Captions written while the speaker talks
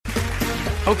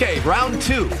Okay, round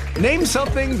 2. Name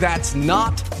something that's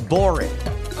not boring.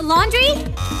 A laundry?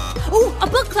 Ooh, a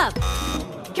book club.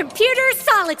 Computer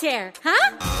solitaire,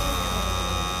 huh?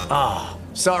 Ah,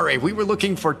 sorry, we were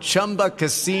looking for Chumba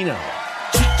Casino.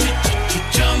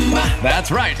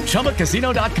 That's right,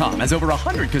 ChumbaCasino.com has over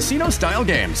 100 casino-style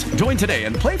games. Join today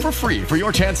and play for free for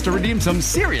your chance to redeem some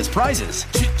serious prizes.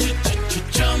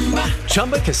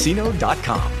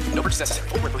 ChumbaCasino.com. No purchase necessary.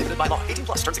 Void where prohibited by law. 18+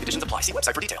 terms and conditions apply. See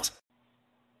website for details.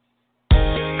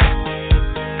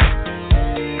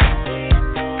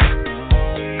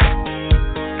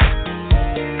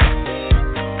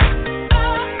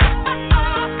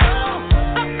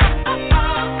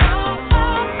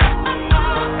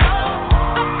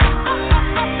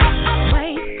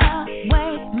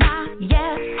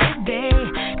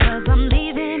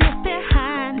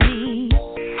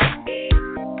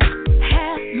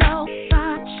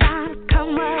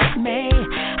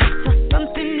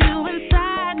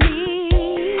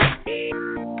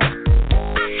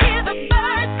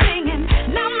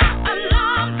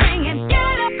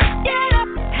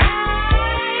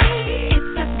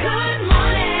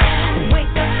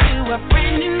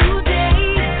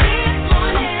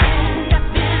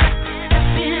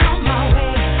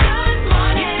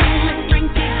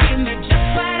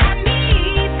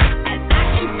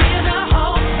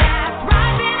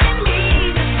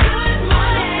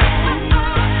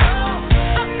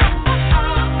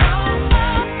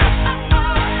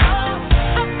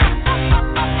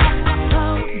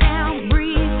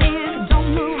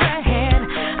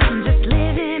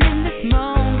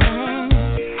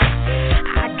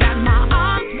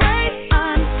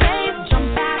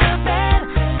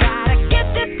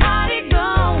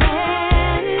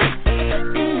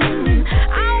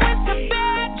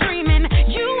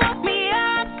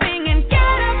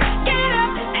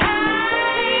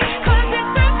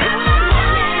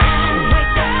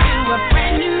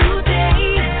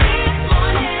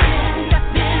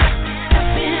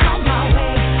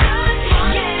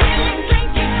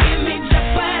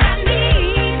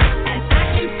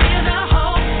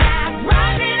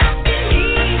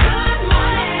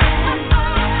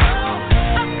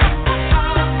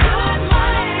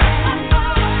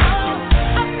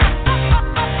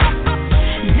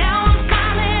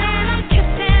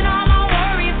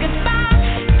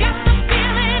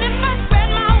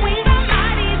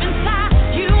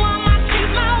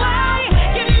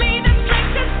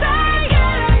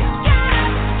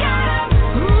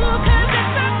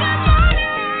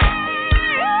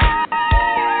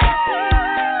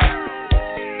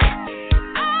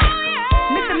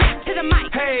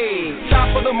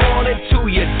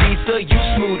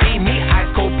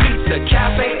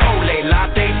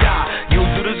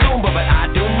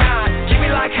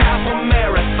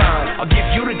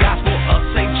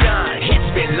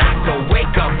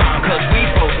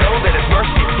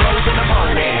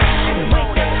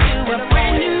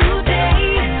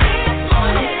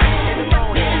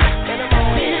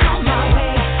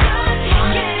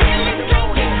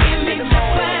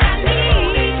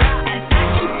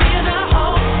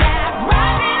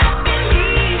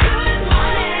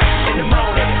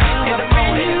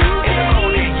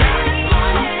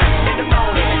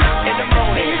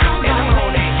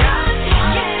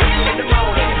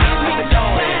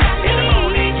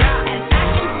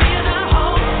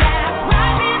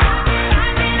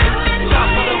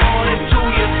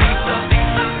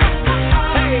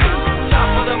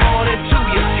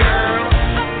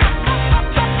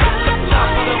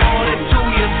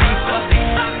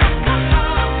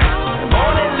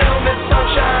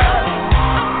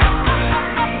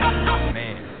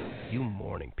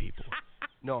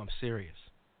 Serious.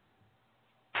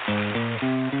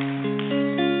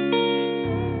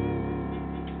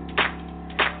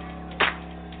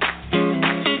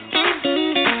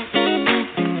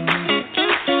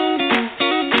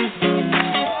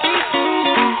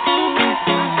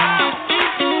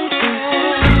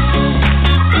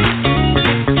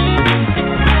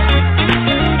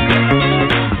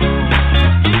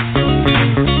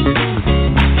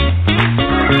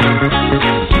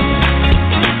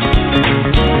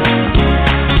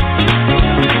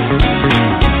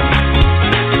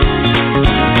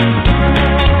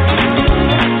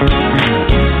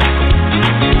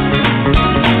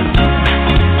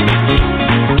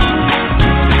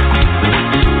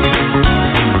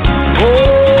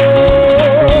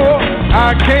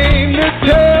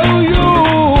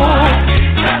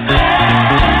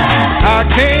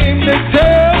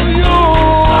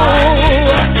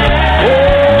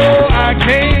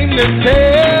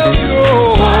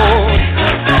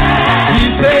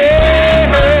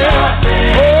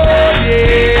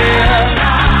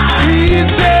 He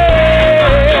said,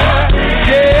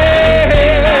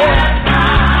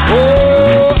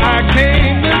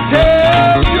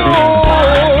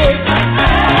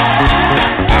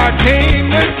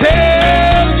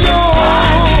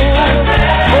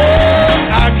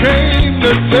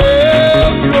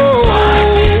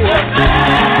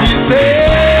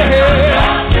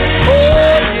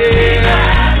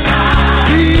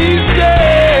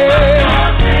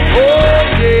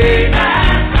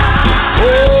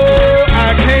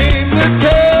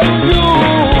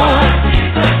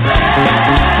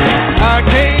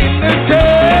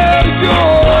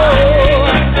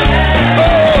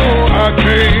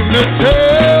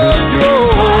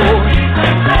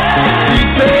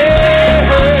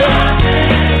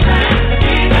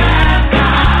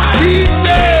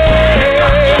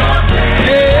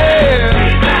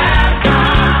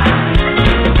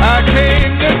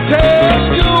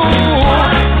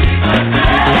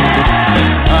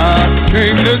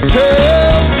 to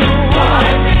tell you.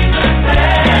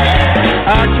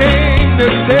 I came to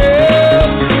tell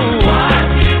you.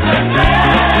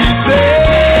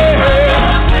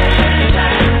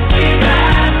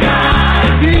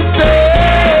 He said,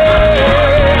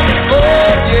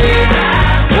 oh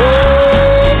yeah,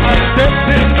 oh, I stepped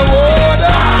in the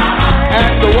water,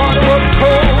 and the water was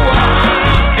cold.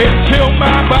 It killed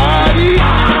my body,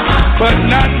 but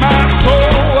not my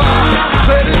soul.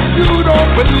 Said if you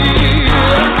don't believe,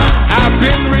 I've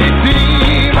been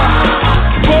redeemed.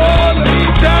 Follow me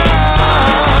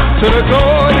down to the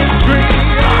Jordan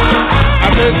stream.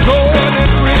 I'm the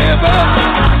Jordan River.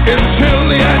 It's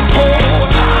chilly and cold.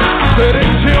 Said it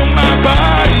killed my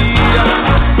body,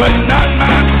 but not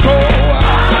my soul.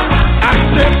 I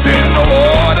stepped in the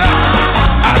water.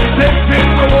 I stepped in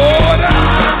the water.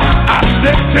 I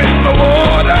stepped in the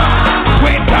water.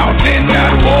 Went down in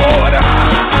that water.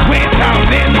 Went down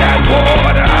in that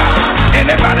water.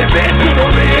 Anybody been to the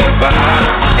river?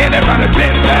 Anybody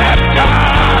been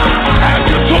baptized? Have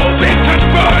your soul been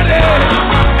converted?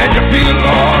 And you feel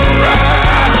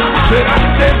alright? Said I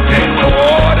stepped in the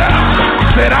water.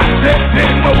 Said I stepped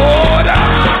in the water.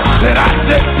 Said I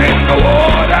stepped in the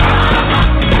water.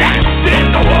 Danced in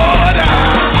the water.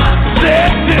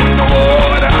 Stepped in the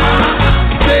water.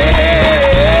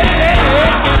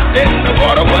 And the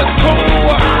water was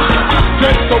cold.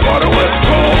 Said the water was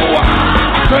cold.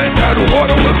 Said that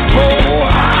water was cold.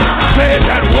 Said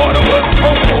that water was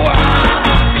cold.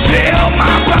 Chill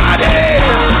my body.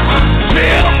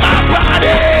 Chill my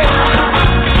body.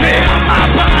 Chill my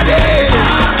body.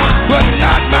 But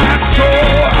not my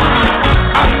soul.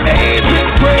 Amazing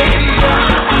grace.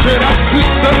 Said I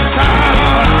sweet the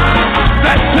sound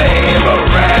that save a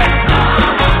wretch.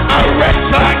 A wretch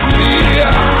like me.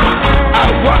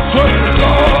 I was for the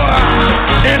Lord.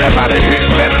 Anybody hear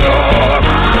me, Lord?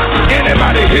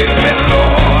 Anybody hear me,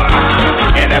 Lord?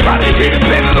 Anybody hear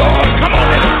me, Lord? Come on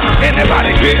in.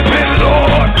 Anybody hear me,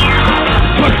 Lord?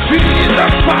 But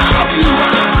Jesus found you,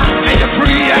 and you're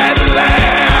free at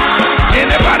last.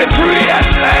 Anybody free at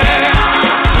last?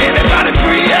 Anybody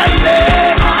free at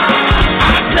last?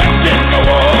 I stepped in the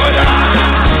water.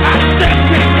 I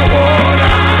stepped in the water.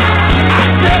 I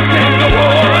stepped in the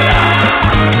water.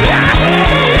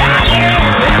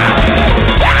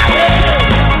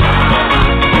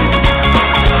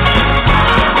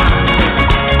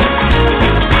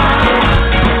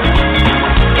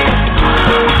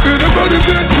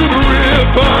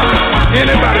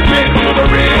 Anybody been to the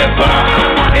river?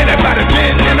 Anybody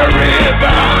been in the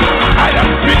river? I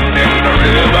done been in the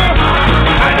river.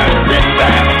 I done been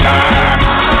baptized.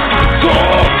 So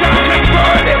got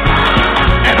converted,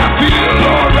 and I feel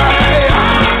alright.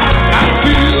 I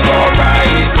feel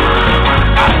alright.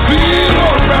 I feel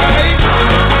alright.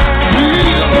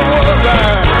 Feel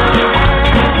alright.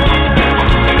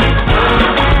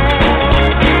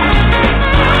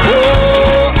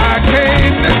 Oh, I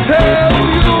came to tell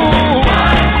you.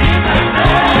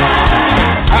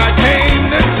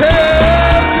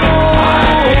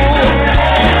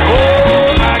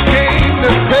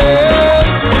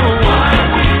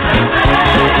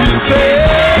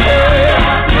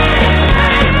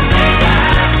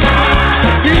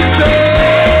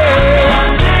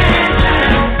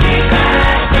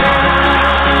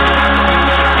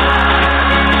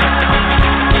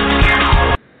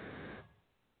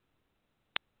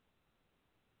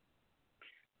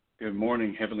 Good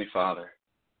morning, Heavenly Father.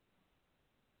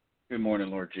 Good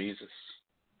morning, Lord Jesus.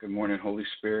 Good morning, Holy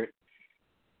Spirit.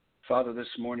 Father, this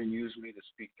morning use me to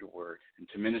speak your word and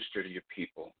to minister to your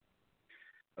people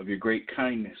of your great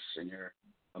kindness and your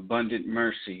abundant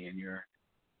mercy and your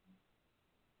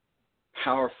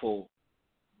powerful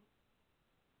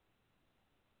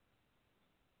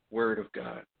word of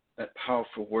God, that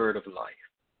powerful word of life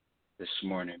this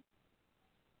morning.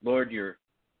 Lord, your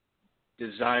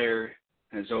desire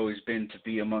has always been to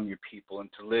be among your people and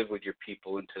to live with your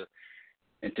people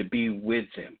and to be with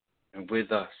them and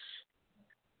with us.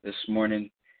 This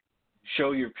morning,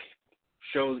 show your people,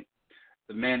 show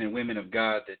the men and women of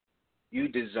God that you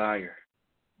desire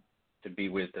to be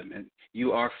with them and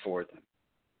you are for them.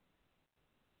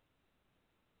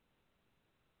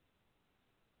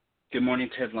 Good morning,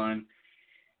 Ted Line.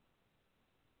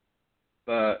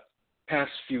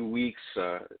 Past few weeks,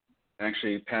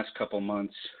 actually past couple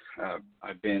months,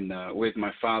 I've been with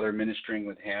my father, ministering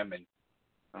with him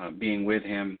and being with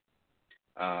him.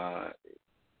 The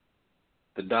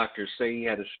doctors say he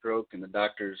had a stroke, and the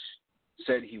doctors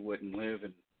said he wouldn't live,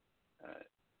 and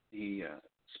he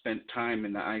spent time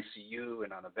in the ICU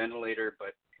and on a ventilator,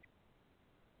 but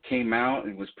came out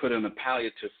and was put on a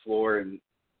palliative floor, and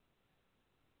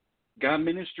God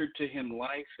ministered to him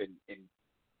life, and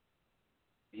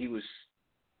he was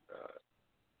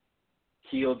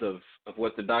healed of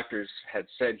what the doctors had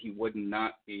said he would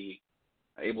not be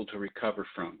able to recover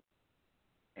from.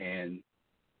 And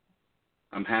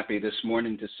I'm happy this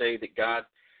morning to say that God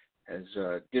has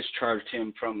discharged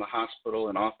him from the hospital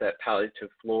and off that palliative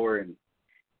floor,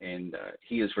 and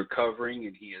he is recovering,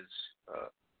 and he is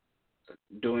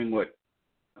doing what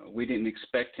we didn't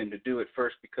expect him to do at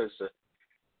first, because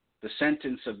the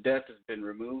sentence of death has been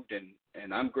removed,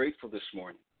 and I'm grateful this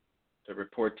morning to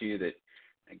report to you that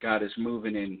God is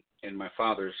moving in my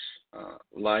father's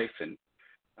life, and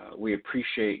we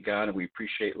appreciate God and we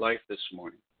appreciate life this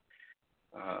morning.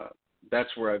 That's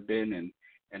where I've been,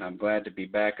 and I'm glad to be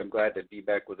back. I'm glad to be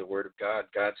back with the Word of God.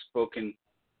 God's spoken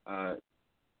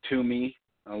to me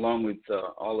along with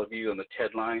all of you on the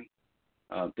TED line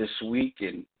this week,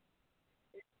 and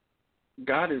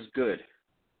God is good.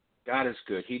 God is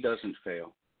good. He doesn't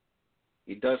fail.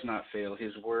 He does not fail.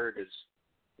 His Word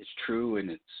is true,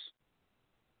 and it's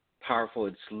powerful.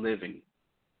 It's living.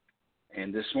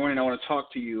 And this morning I want to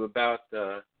talk to you about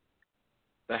the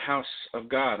house of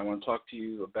God. I want to talk to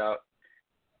you about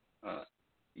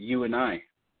you and I.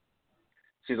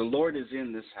 See, the Lord is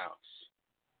in this house.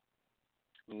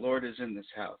 The Lord is in this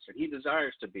house, and he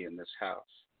desires to be in this house.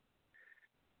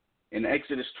 In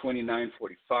Exodus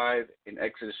 29:45, in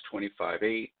Exodus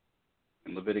 25:8,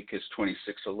 in Leviticus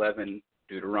 26:11,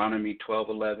 Deuteronomy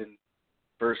 12:11,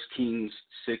 1 Kings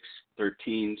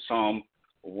 6:13, Psalm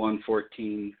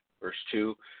 114, verse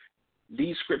 2.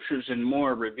 These scriptures and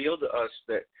more reveal to us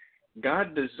that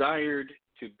God desired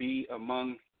to be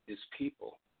among his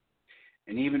people.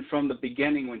 And even from the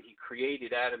beginning, when he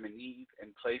created Adam and Eve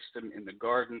and placed them in the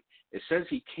garden, it says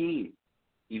he came,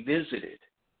 he visited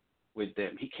with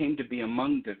them. He came to be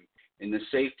among them in the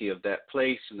safety of that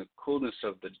place, in the coolness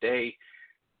of the day.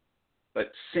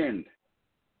 But sin,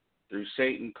 through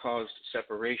Satan, caused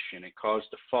separation. It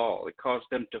caused a fall. It caused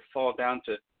them to fall down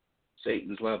to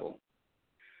Satan's level.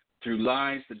 Through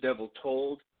lies the devil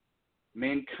told,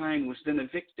 mankind was then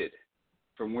evicted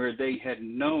from where they had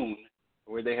known,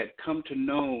 where they had come to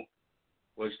know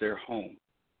was their home.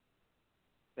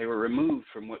 They were removed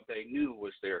from what they knew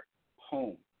was their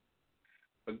home.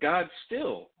 But God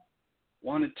still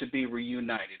wanted to be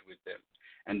reunited with them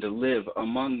and to live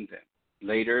among them.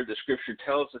 Later, the scripture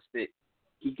tells us that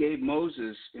he gave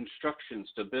Moses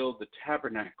instructions to build the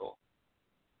tabernacle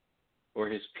for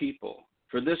his people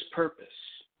for this purpose,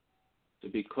 to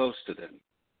be close to them.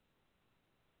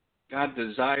 God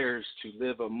desires to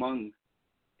live among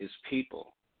his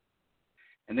people.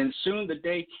 And then soon the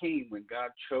day came when God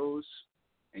chose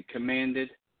and commanded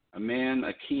a man,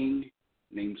 a king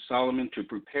named Solomon, to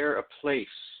prepare a place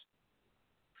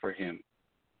for him.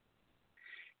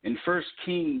 In 1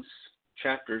 Kings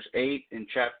chapters 8 and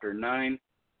chapter 9,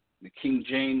 the King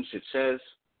James, it says,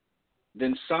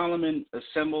 "Then Solomon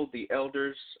assembled the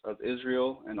elders of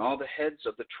Israel and all the heads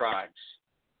of the tribes,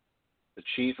 the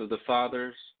chief of the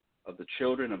fathers of the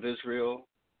children of Israel,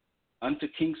 unto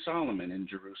King Solomon in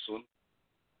Jerusalem,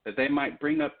 that they might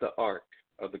bring up the ark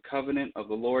of the covenant of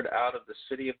the Lord out of the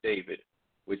city of David,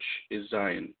 which is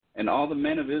Zion. And all the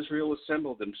men of Israel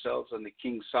assembled themselves unto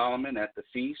King Solomon at the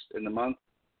feast in the month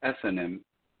Ethanim,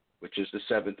 which is the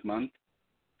 7th month.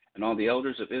 And all the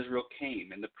elders of Israel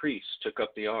came, and the priests took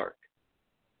up the ark.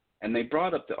 And they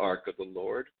brought up the ark of the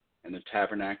Lord, and the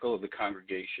tabernacle of the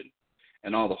congregation,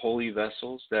 and all the holy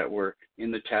vessels that were in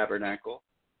the tabernacle,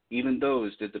 even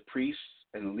those did the priests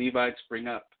and the Levites bring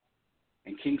up.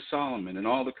 And King Solomon and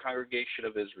all the congregation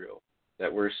of Israel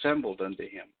that were assembled unto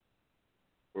him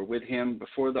were with him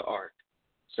before the ark,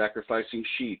 sacrificing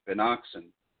sheep and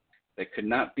oxen that could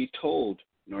not be told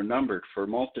nor numbered for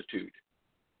multitude.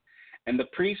 And the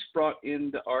priests brought in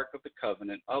the ark of the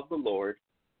covenant of the Lord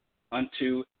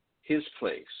unto his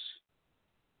place,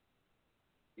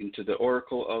 into the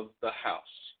oracle of the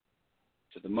house,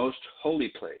 to the most holy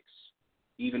place,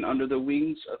 even under the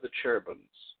wings of the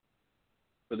cherubims.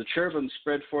 For the cherubims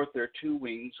spread forth their 2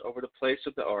 wings over the place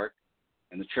of the ark,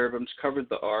 and the cherubims covered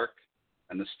the ark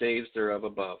and the staves thereof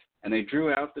above. And they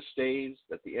drew out the staves,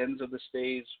 that the ends of the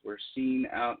staves were seen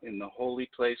out in the holy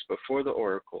place before the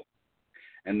oracle,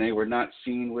 and they were not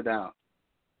seen without.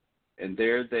 And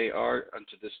there they are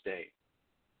unto this day.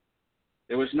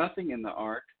 There was nothing in the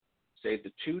ark save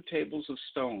the 2 tables of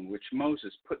stone which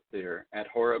Moses put there at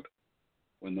Horeb,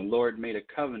 when the Lord made a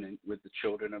covenant with the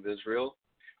children of Israel,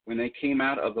 when they came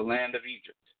out of the land of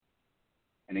Egypt.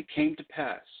 And it came to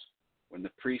pass, when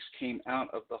the priests came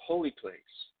out of the holy place,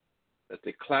 that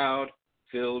the cloud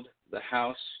filled the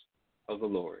house of the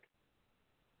Lord.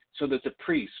 so that the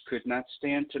priests could not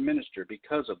stand to minister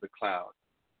because of the cloud.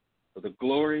 For the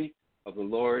glory of the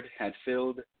Lord had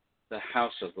filled the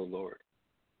house of the Lord.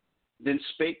 Then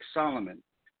spake Solomon,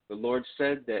 the Lord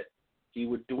said that he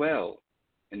would dwell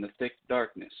in the thick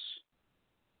darkness.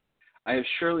 I have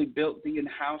surely built thee an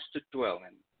house to dwell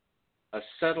in, a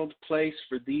settled place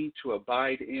for thee to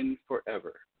abide in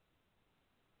forever.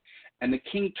 And the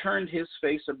king turned his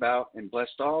face about and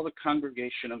blessed all the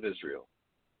congregation of Israel.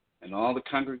 And all the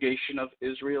congregation of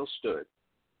Israel stood.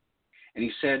 And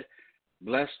he said,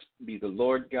 Blessed be the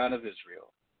Lord God of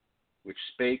Israel, which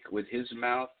spake with his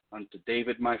mouth unto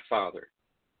David my father,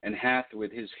 and hath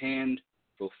with his hand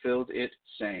fulfilled it,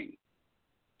 saying,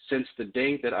 Since the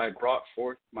day that I brought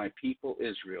forth my people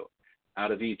Israel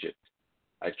out of Egypt,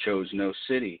 I chose no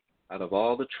city out of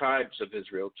all the tribes of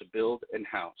Israel to build an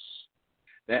house,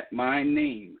 that my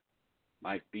name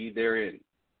might be therein.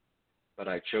 But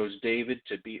I chose David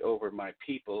to be over my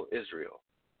people Israel.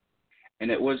 And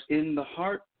it was in the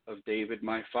heart of David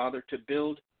my father to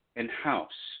build an house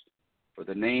for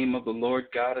the name of the Lord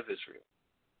God of Israel.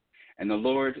 And the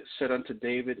Lord said unto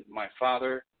David my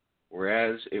father,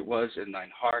 Whereas it was in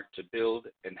thine heart to build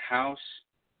an house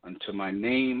unto my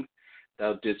name,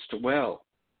 thou didst well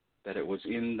that it was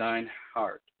in thine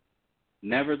heart.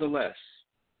 Nevertheless,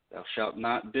 thou shalt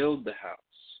not build the house,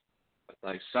 but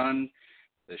thy son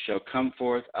that shall come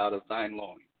forth out of thine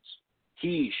loins,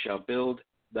 he shall build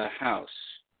the house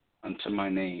unto my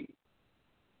name.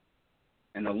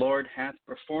 And the Lord hath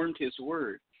performed his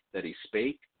word that he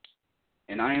spake,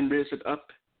 and I am risen up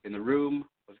in the room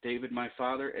of David my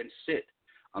father, and sit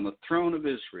on the throne of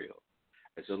Israel,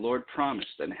 as the Lord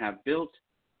promised, and have built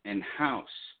an house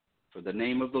for the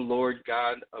name of the Lord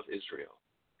God of Israel.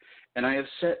 And I have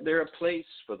set there a place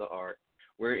for the ark,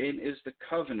 wherein is the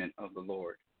covenant of the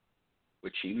Lord,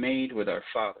 which he made with our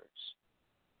fathers,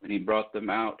 when he brought them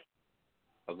out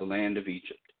of the land of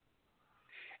Egypt.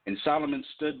 And Solomon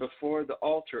stood before the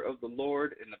altar of the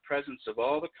Lord in the presence of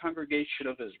all the congregation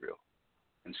of Israel,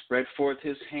 and spread forth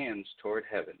his hands toward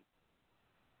heaven.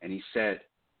 And he said,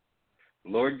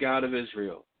 Lord God of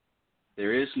Israel,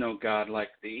 there is no God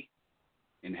like thee,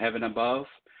 in heaven above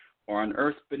or on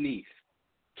earth beneath,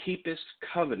 keepest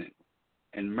covenant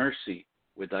and mercy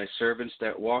with thy servants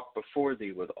that walk before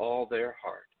thee with all their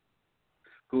heart,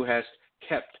 who hast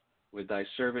kept with thy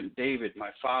servant David my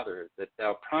father, that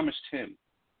thou promised him.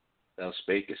 Thou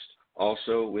spakest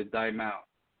also with thy mouth,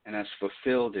 and hast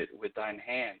fulfilled it with thine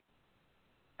hand,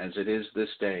 as it is this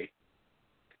day.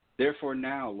 Therefore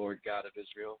now, Lord God of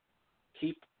Israel,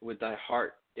 keep with thy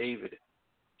heart David,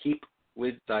 keep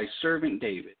with thy servant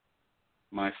David,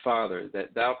 my father,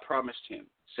 that thou promised him,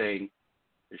 saying,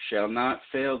 There shall not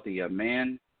fail thee a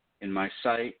man in my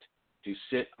sight to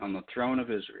sit on the throne of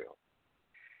Israel,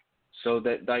 so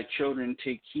that thy children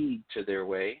take heed to their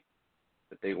way,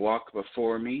 that they walk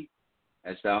before me,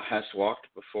 as thou hast walked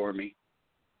before me.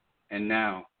 And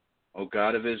now, O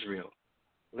God of Israel,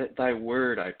 let thy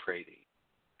word, I pray thee,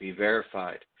 be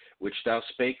verified, which thou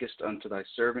spakest unto thy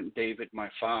servant David my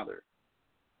father.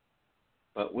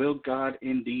 But will God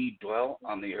indeed dwell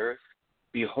on the earth?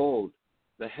 Behold,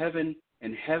 the heaven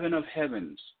and heaven of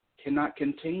heavens cannot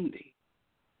contain thee.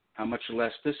 How much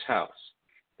less this house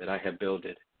that I have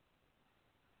builded?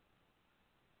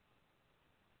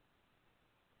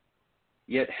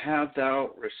 Yet have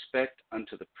thou respect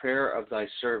unto the prayer of thy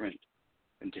servant,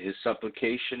 and to his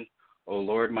supplication, O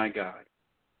Lord my God,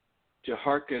 to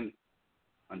hearken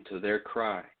unto their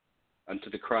cry, unto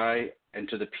the cry and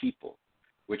to the people,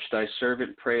 which thy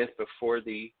servant prayeth before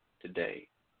thee today,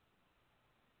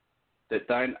 that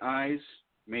thine eyes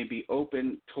may be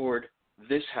open toward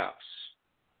this house,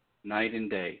 night and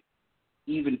day,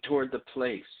 even toward the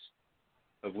place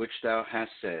of which thou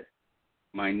hast said,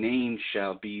 My name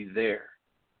shall be there,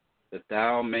 that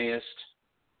thou mayest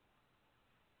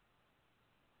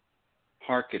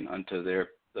hearken unto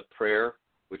the prayer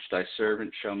which thy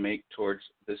servant shall make towards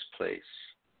this place.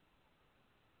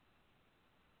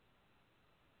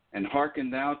 And hearken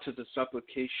thou to the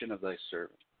supplication of thy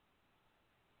servant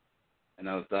and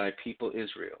of thy people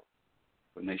Israel,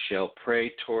 when they shall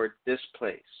pray toward this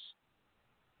place.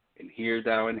 And hear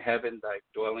thou in heaven thy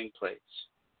dwelling place,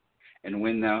 and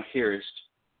when thou hearest,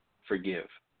 forgive.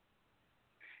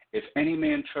 If any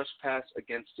man trespass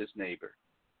against his neighbor,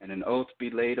 and an oath be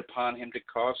laid upon him to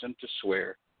cause him to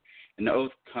swear, an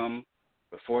oath come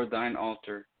before thine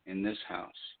altar in this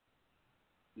house,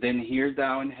 then hear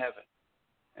thou in heaven,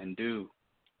 and do,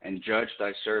 and judge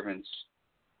thy servants,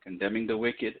 condemning the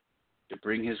wicked to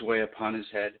bring his way upon his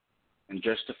head, and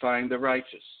justifying the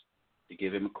righteous to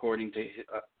give him according to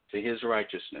his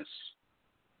righteousness.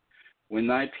 When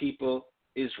thy people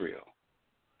Israel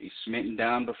be smitten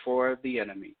down before the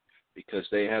enemy, because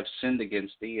they have sinned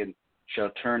against thee, and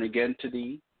shall turn again to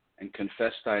thee, and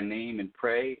confess thy name, and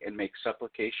pray, and make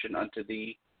supplication unto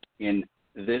thee in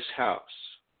this house.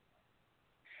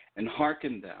 And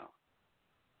hearken thou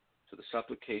to the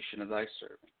supplication of thy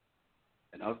servant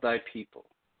and of thy people,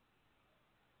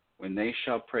 when they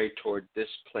shall pray toward this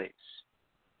place.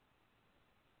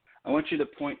 I want you to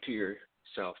point to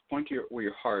yourself, point to where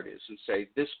your heart is, and say,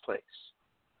 this place.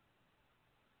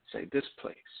 Say, this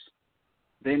place.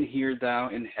 Then hear thou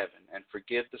in heaven, and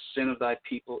forgive the sin of thy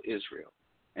people Israel,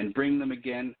 and bring them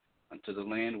again unto the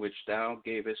land which thou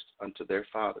gavest unto their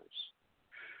fathers.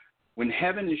 When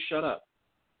heaven is shut up,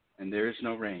 and there is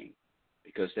no rain,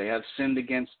 because they have sinned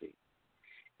against thee,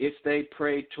 if they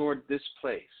pray toward this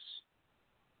place,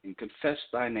 and confess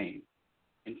thy name,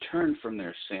 and turn from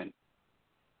their sin,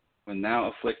 when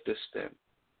thou afflictest them,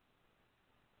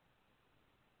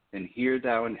 then hear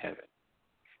thou in heaven,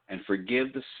 and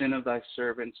forgive the sin of thy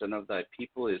servants and of thy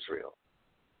people Israel,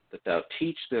 that thou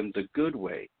teach them the good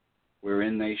way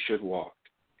wherein they should walk,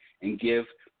 and give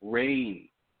rain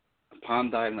upon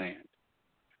thy land,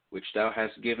 which thou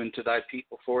hast given to thy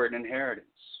people for an inheritance.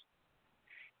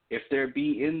 If there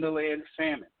be in the land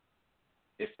famine,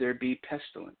 if there be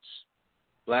pestilence,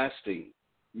 blasting,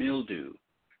 mildew,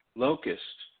 locust,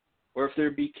 or if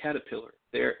there be caterpillar,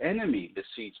 their enemy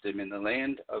besiege them in the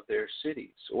land of their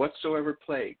cities, whatsoever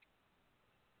plague,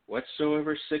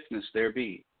 whatsoever sickness there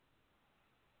be,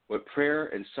 what prayer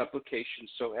and supplication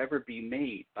soever be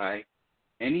made by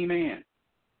any man,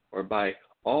 or by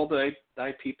all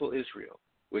thy people Israel,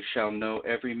 which shall know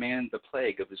every man the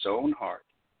plague of his own heart,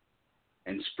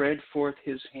 and spread forth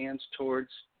his hands towards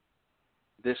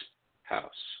this house.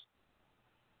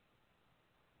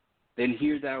 Then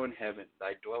hear thou in heaven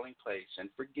thy dwelling place, and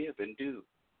forgive and do,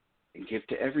 and give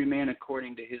to every man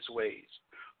according to his ways,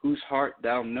 whose heart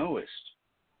thou knowest.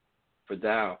 For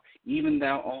thou, even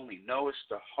thou only, knowest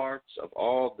the hearts of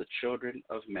all the children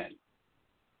of men.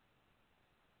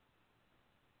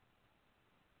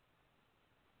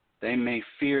 They may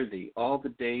fear thee all the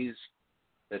days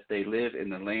that they live in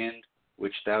the land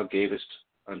which thou gavest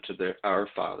unto our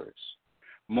fathers.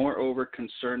 Moreover,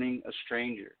 concerning a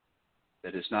stranger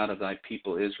that is not of thy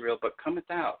people Israel, but cometh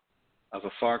out of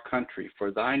a far country for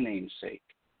thy name's sake,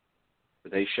 for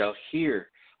they shall hear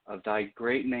of thy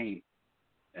great name,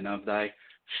 and of thy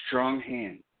strong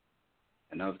hand,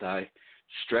 and of thy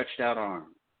stretched out arm.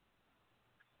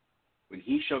 When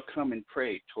he shall come and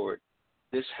pray toward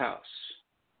this house,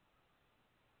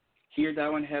 hear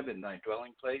thou in heaven thy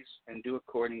dwelling place, and do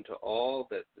according to all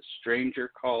that the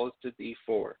stranger calleth to thee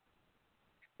for,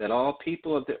 that all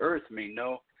people of the earth may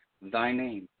know thy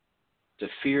name, to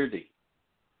fear thee,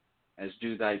 as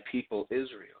do thy people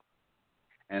Israel,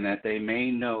 and that they may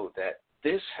know that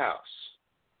this house,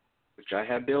 which I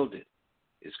have builded,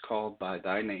 is called by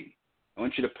thy name. I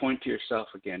want you to point to yourself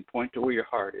again, point to where your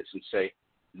heart is, and say,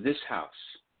 this house,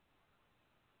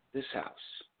 this house.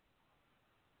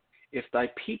 If thy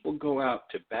people go out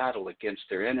to battle against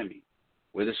their enemy,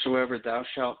 whithersoever thou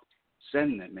shalt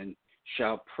send them, and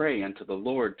shall pray unto the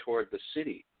Lord toward the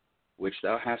city which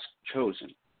thou hast chosen,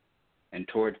 and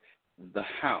toward the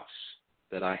house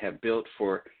that I have built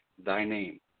for thy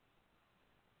name,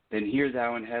 then hear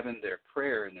thou in heaven their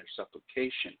prayer and their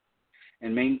supplication,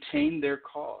 and maintain their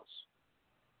cause.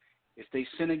 If they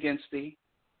sin against thee,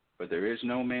 for there is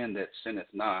no man that sinneth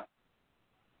not,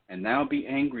 and thou be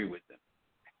angry with them,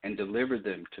 and deliver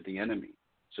them to the enemy,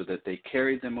 so that they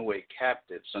carry them away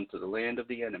captives unto the land of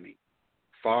the enemy,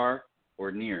 far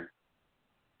or near.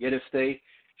 Yet if they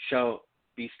shall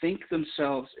bethink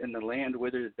themselves in the land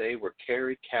whither they were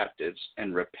carried captives,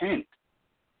 and repent,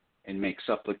 and make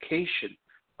supplication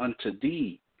unto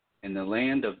thee in the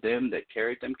land of them that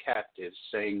carried them captives,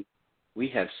 saying, we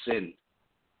have sinned,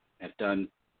 have done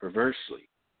perversely,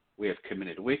 we have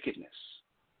committed wickedness,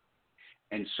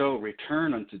 and so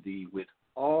return unto thee with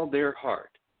all their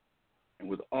heart and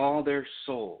with all their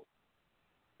soul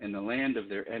in the land of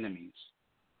their enemies,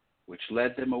 which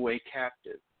led them away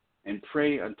captive, and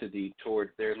pray unto thee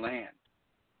toward their land,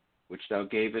 which thou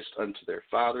gavest unto their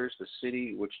fathers, the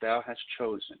city which thou hast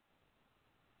chosen,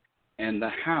 and the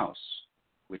house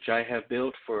which I have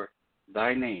built for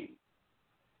thy name.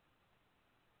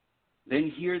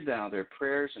 Then hear thou their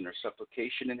prayers and their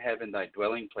supplication in heaven, thy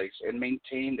dwelling place, and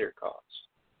maintain their cause.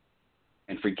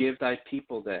 And forgive thy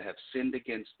people that have sinned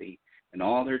against thee, and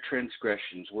all their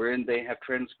transgressions wherein they have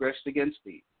transgressed against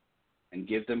thee, and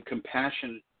give them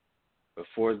compassion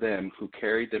before them who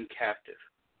carried them captive,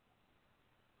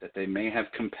 that they may have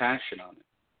compassion on them.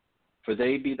 For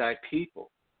they be thy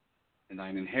people, and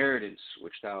thine inheritance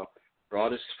which thou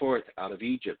broughtest forth out of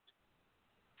Egypt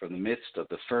from the midst of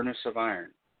the furnace of iron,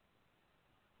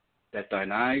 that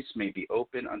thine eyes may be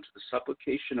open unto the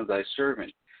supplication of thy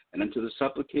servant and unto the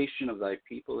supplication of thy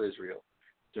people Israel,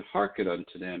 to hearken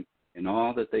unto them in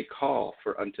all that they call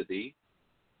for unto thee.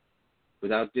 For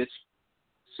thou didst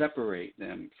separate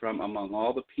them from among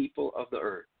all the people of the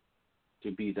earth,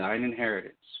 to be thine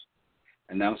inheritance.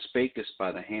 And thou spakest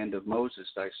by the hand of Moses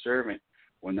thy servant,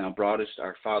 when thou broughtest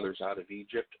our fathers out of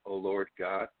Egypt, O Lord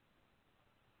God.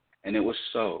 And it was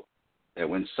so, that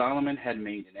when Solomon had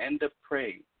made an end of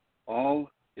praying all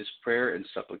his prayer and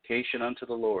supplication unto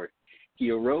the Lord,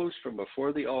 he arose from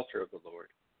before the altar of the Lord,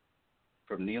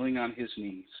 from kneeling on his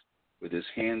knees, with his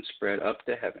hands spread up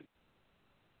to heaven.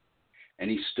 And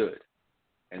he stood,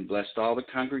 and blessed all the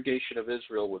congregation of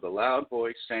Israel with a loud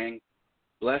voice, saying,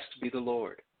 Blessed be the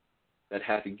Lord, that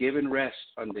hath given rest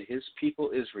unto his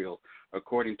people Israel,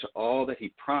 according to all that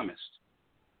he promised.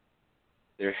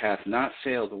 There hath not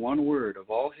failed one word of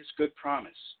all his good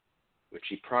promise, which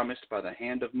he promised by the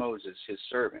hand of Moses his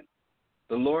servant.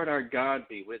 The Lord our God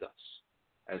be with us,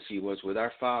 as he was with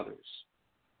our fathers.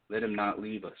 Let him not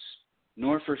leave us,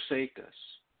 nor forsake us,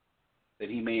 that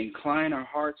he may incline our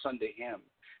hearts unto him,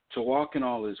 to walk in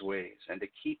all his ways, and to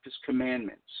keep his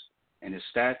commandments, and his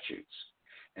statutes,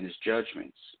 and his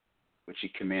judgments, which he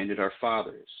commanded our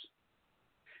fathers.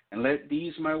 And let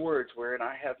these my words, wherein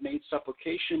I have made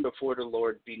supplication before the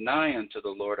Lord, be nigh unto the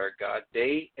Lord our God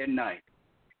day and night,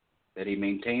 that he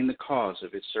maintain the cause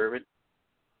of his servant,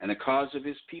 and the cause of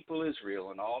his people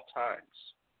Israel in all times,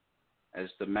 as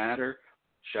the matter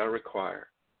shall require,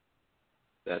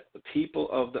 that the people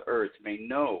of the earth may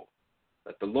know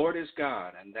that the Lord is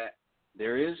God, and that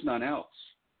there is none else.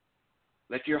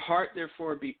 Let your heart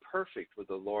therefore be perfect with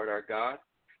the Lord our God,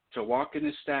 to walk in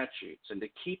his statutes, and to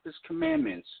keep his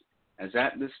commandments, as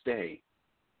at this day.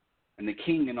 And the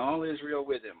king and all Israel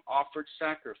with him offered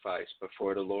sacrifice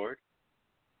before the Lord.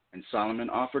 And Solomon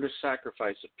offered a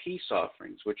sacrifice of peace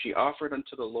offerings, which he offered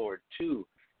unto the Lord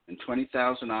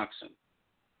 22,000 oxen,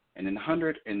 and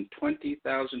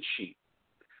 120,000 sheep.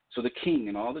 So the king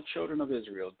and all the children of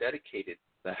Israel dedicated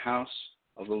the house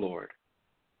of the Lord.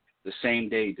 The same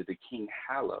day did the king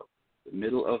hallow the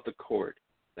middle of the court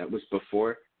that was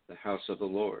before the house of the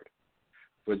Lord.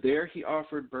 For there he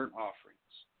offered burnt offerings,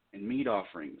 and meat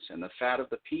offerings, and the fat of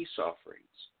the peace offerings,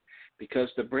 because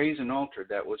the brazen altar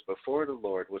that was before the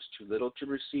Lord was too little to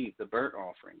receive the burnt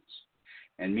offerings,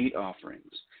 and meat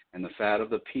offerings, and the fat of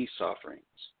the peace offerings.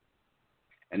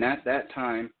 And at that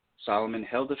time Solomon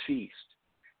held a feast,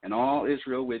 and all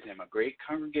Israel with him, a great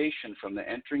congregation from the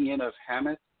entering in of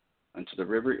Hamath unto the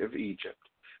river of Egypt,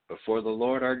 before the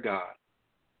Lord our God,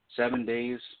 7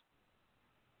 days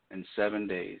and 7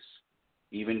 days,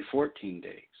 even 14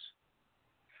 days.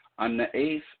 On the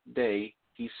 8th day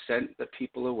he sent the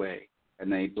people away,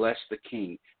 and they blessed the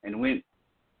king, and went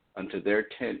unto their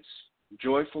tents,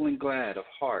 joyful and glad of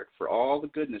heart, for all the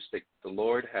goodness that the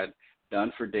Lord had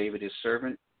done for David his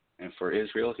servant, and for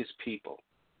Israel his people.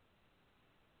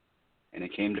 And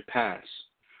it came to pass,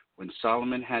 when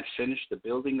Solomon had finished the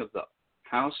building of the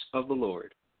house of the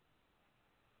Lord,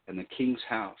 and the king's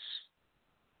house,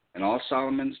 and all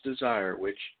Solomon's desire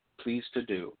which pleased to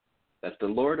do, that the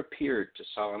Lord appeared to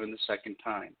Solomon the second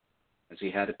time, as he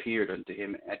had appeared unto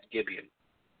him at Gibeon.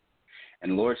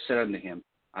 And the Lord said unto him,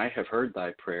 I have heard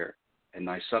thy prayer, and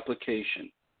thy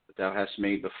supplication that thou hast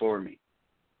made before me.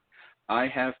 I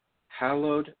have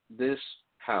hallowed this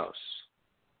house,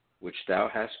 which thou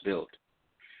hast built,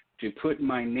 to put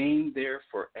my name there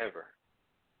forever.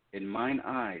 And mine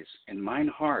eyes and mine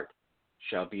heart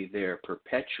shall be there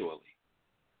perpetually.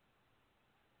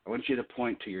 I want you to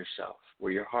point to yourself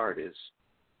where your heart is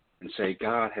and say,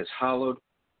 God has hallowed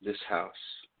this house.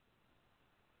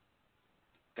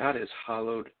 God has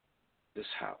hallowed this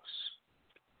house.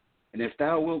 And if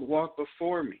thou wilt walk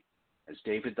before me, as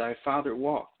David thy father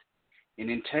walked, in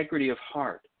integrity of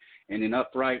heart and in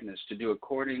uprightness, to do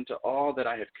according to all that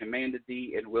I have commanded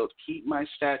thee, and wilt keep my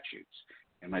statutes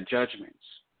and my judgments,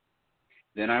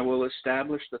 then I will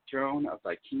establish the throne of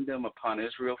thy kingdom upon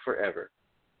Israel forever,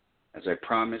 as I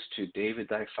promised to David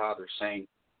thy father, saying,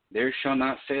 there shall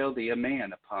not fail thee a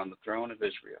man upon the throne of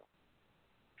Israel.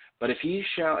 But if ye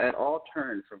shall at all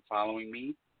turn from following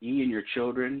me, ye and your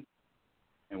children,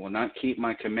 and will not keep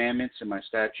my commandments and my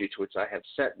statutes which I have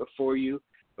set before you,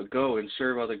 but go and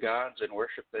serve other gods and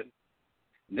worship them,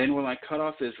 then will I cut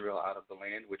off Israel out of the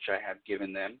land which I have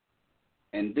given them,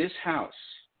 and this house,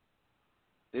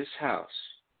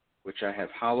 which I have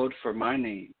hallowed for my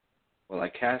name, will I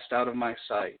cast out of my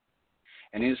sight,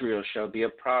 and Israel shall be a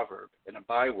proverb and a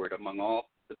byword among all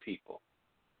the people.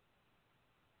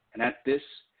 And at this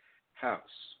house,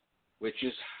 which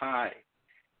is high.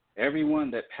 Every one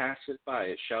that passeth by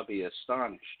it shall be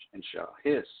astonished, and shall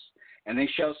hiss. And they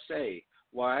shall say,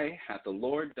 Why hath the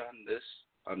Lord done this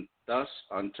thus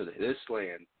unto this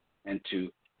land, and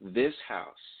to this house?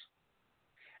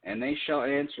 And they shall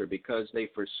answer, Because they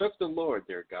forsook the Lord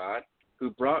their God, who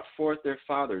brought forth their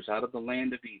fathers out of the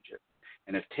land of Egypt,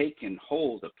 and have taken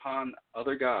hold upon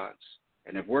other gods,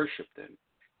 and have worshipped them,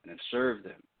 and have served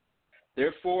them.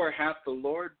 Therefore hath the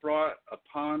Lord brought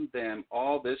upon them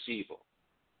all this evil.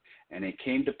 And it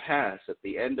came to pass at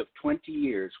the end of 20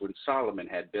 years, when Solomon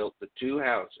had built the two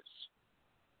houses,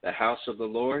 the house of the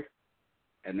Lord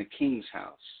and the king's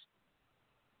house.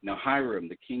 Now Hiram,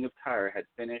 the king of Tyre, had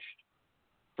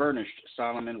furnished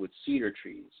Solomon with cedar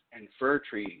trees and fir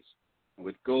trees, and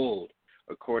with gold,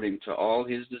 according to all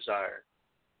his desire.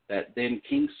 That then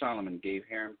King Solomon gave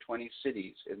Hiram 20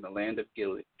 cities in the land of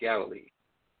Galilee.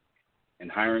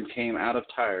 And Hiram came out of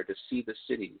Tyre to see the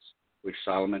cities which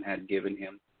Solomon had given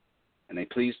him, and they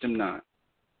pleased him not.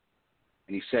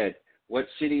 And he said, What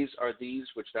cities are these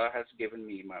which thou hast given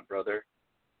me, my brother?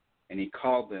 And he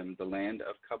called them the land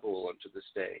of Kabul unto this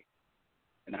day.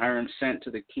 And Hiram sent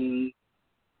to the king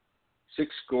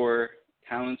 60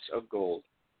 talents of gold.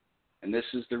 And this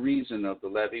is the reason of the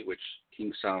levy which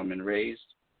King Solomon raised,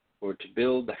 for to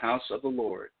build the house of the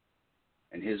Lord,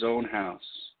 and his own house,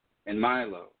 and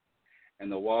Milo,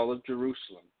 and the wall of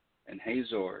Jerusalem, and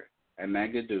Hazor, and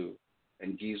Megiddo,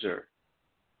 and Gezer.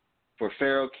 For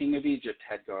Pharaoh king of Egypt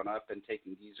had gone up and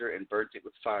taken Gezer, and burnt it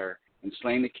with fire, and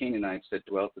slain the Canaanites that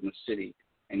dwelt in the city,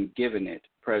 and given it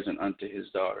present unto his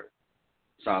daughter,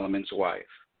 Solomon's wife.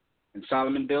 And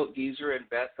Solomon built Gezer and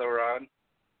Beth-horon,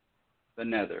 the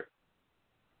nether.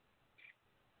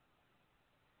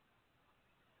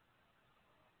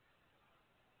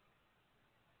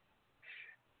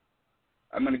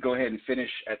 I'm going to go ahead and finish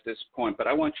at this point, but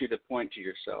I want you to point to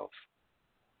yourself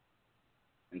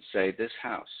and say, this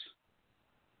house.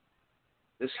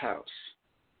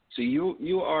 So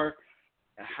you are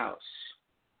a house.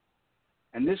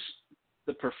 And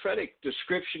the prophetic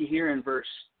description here in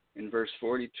verse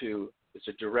 42 is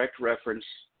a direct reference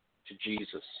to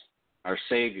Jesus, our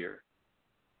Savior.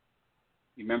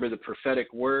 You remember the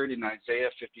prophetic word in Isaiah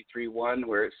 53:1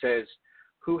 where it says,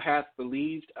 Who hath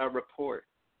believed our report?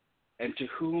 And to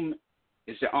whom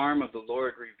is the arm of the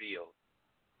Lord revealed?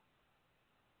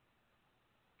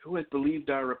 Who hath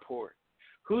believed our report?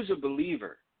 Who's a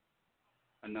believer,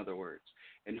 in other words?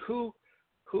 And who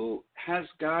has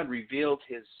God revealed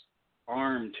his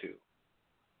arm to?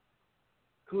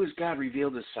 Who has God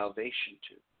revealed his salvation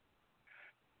to?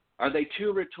 Are they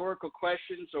two rhetorical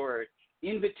questions or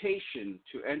invitation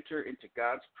to enter into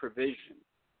God's provision?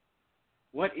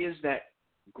 What is that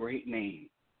great name?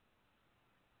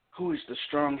 Who is the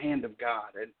strong hand of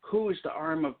God? And who is the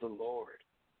arm of the Lord?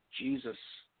 Jesus.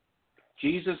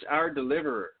 Jesus, our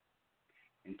deliverer.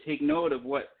 And take note of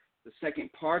what the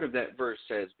second part of that verse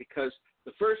says, because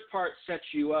the first part sets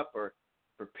you up or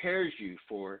prepares you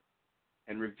for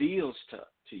and reveals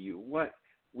to you what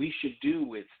we should do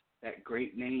with that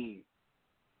great name,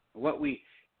 what we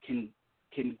can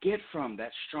get from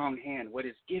that strong hand, what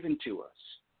is given to us,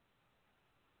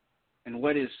 and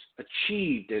what is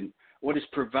achieved and what is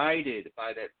provided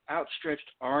by that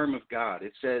outstretched arm of God.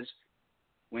 It says,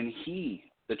 when he,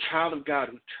 the child of God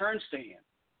who turns to him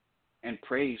and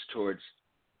prays towards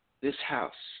this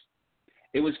house,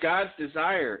 it was God's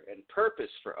desire and purpose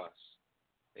for us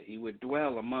that he would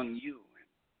dwell among you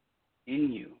and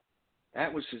in you.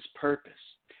 That was his purpose.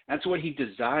 That's what he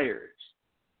desires.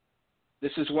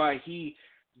 This is why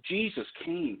Jesus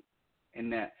came in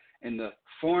the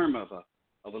form of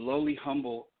a lowly,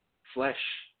 humble flesh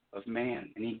of man,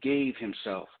 and he gave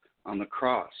himself on the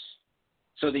cross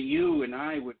so that you and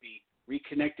I would be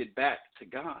reconnected back to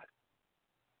God.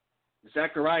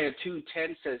 Zechariah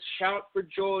 2:10 says, Shout for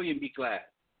joy and be glad,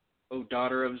 O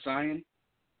daughter of Zion,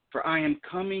 for I am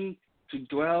coming to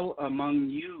dwell among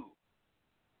you,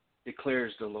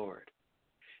 declares the Lord.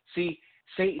 See,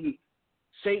 Satan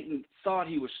thought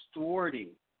he was thwarting.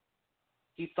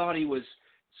 He thought he was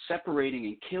separating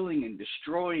and killing and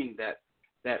destroying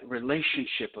that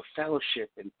relationship of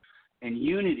fellowship and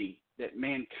unity that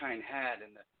mankind had,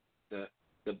 and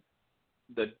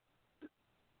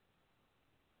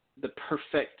the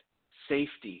perfect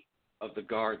safety of the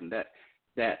garden,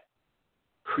 that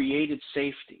created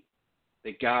safety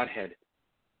that God had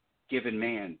given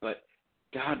man. But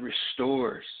God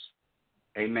restores.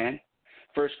 Amen.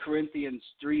 1 Corinthians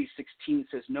 3:16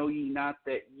 says, Know ye not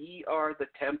that ye are the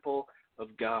temple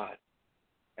of God,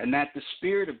 and that the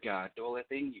Spirit of God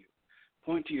dwelleth in you?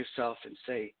 Point to yourself and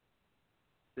say,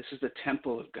 this is the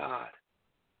temple of God.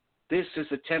 This is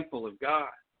the temple of God.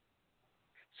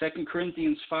 2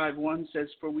 Corinthians 5:1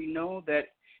 says, "For we know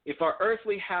that if our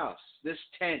earthly house, this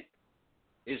tent,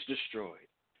 is destroyed,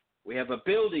 we have a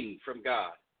building from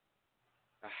God,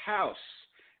 a house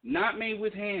not made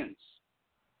with hands,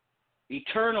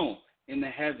 eternal in the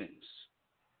heavens."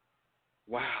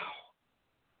 Wow.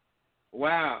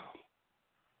 Wow.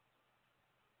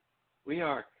 We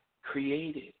are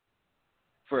created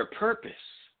for a purpose.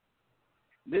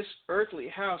 This earthly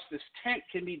house, this tent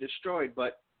can be destroyed,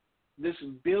 but this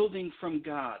building from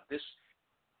God, this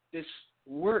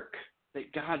work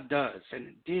that God does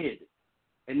and did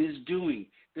and is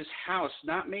doing, this house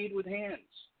not made with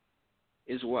hands,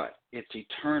 is what? It's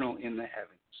eternal in the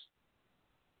heavens.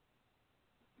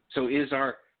 So is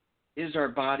our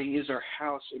body, is our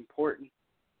house important?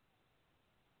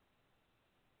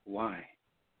 Why?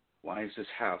 Why is this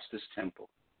house, this temple,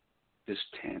 this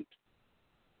tent,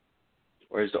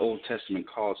 or as the Old Testament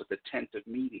calls it, the tent of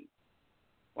meeting?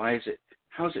 Why is it?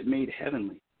 How is it made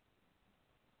heavenly?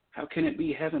 How can it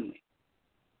be heavenly?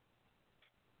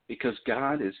 Because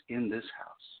God is in this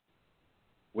house.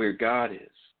 Where God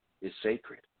is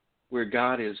sacred. Where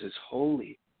God is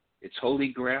holy. It's holy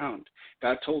ground.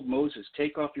 God told Moses,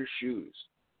 "Take off your shoes,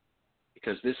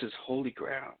 because this is holy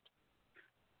ground."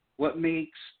 What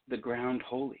makes the ground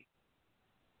holy?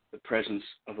 The presence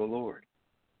of the Lord.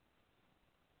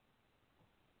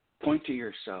 Point to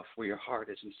yourself where your heart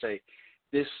is and say,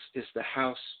 "This is the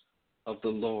house of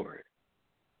the Lord.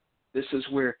 This is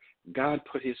where God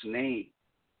put his name.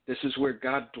 This is where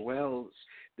God dwells.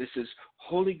 This is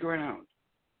holy ground.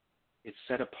 It's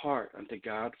set apart unto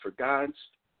God for God's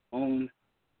own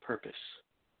purpose."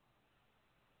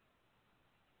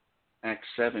 Acts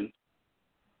 7,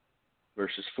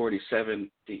 verses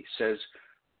 47 says,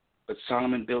 "But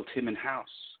Solomon built him an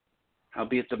house.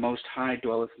 Howbeit the Most High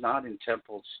dwelleth not in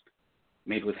temples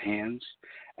made with hands,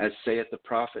 as saith the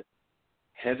prophet,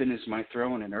 Heaven is my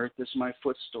throne, and earth is my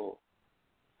footstool.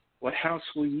 What house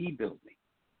will ye build me,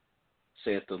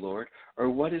 saith the Lord? Or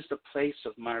what is the place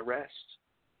of my rest?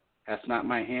 Hath not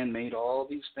my hand made all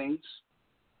these things?"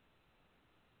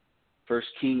 2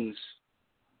 Kings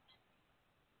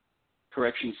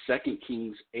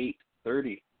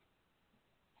 8:30.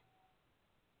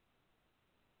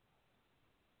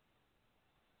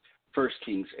 First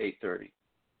Kings 8:30.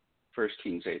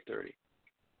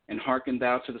 "And hearken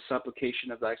thou to the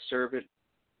supplication of thy servant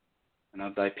and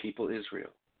of thy people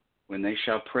Israel, when they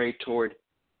shall pray toward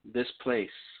this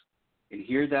place, and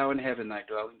hear thou in heaven thy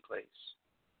dwelling place.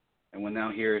 And when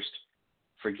thou hearest,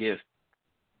 forgive."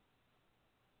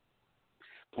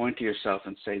 Point to yourself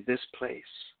and say, "This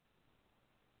place.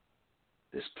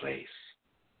 This place."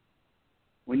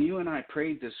 When you and I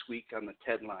prayed this week on the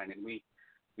TED line, and we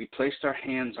placed our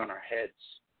hands on our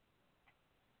heads,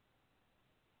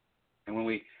 and when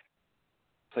we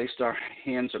placed our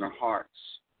hands on our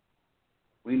hearts,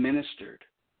 we ministered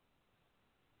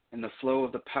in the flow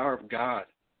of the power of God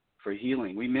for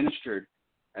healing. We ministered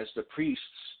as the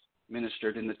priests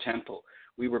ministered in the temple.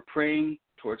 We were praying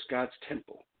towards God's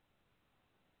temple.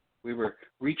 We were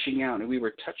reaching out and we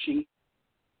were touching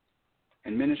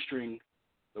and ministering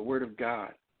the Word of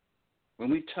God. When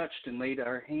we touched and laid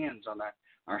our hands on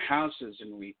our houses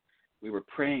and we were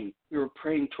praying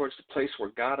towards the place where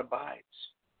God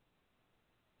abides.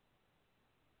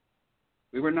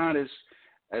 We were not as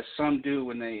some do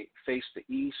when they face the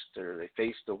east or they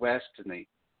face the west and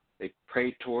they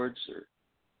pray towards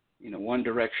one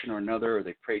direction or another, or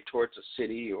they pray towards a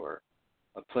city or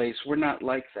a place. We're not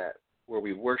like that where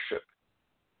we worship,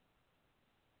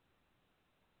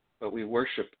 but we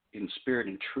worship in spirit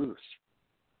and truth.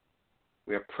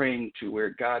 We are praying to where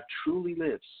God truly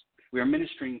lives. We are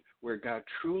ministering where God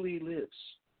truly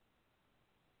lives,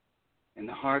 in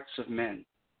the hearts of men.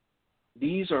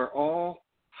 These are all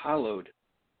hallowed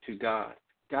to God.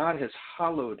 God has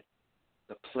hallowed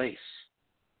the place,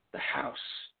 the house,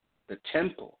 the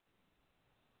temple.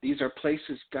 These are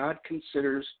places God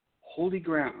considers holy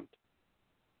ground.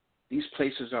 These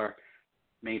places are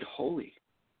made holy.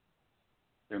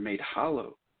 They're made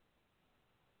hollow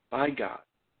by God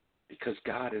because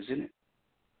God is in it.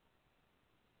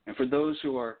 And for those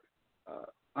who are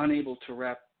unable to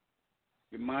wrap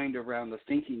your mind around the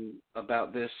thinking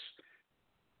about this,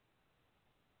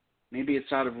 maybe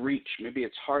it's out of reach. Maybe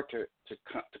it's hard to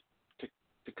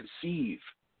conceive.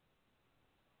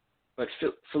 But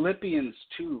Philippians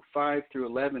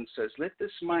 2:5-11 says, "Let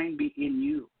this mind be in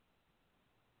you,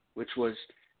 which was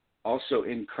also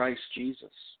in Christ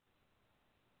Jesus,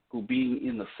 who being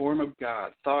in the form of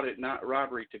God, thought it not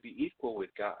robbery to be equal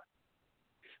with God,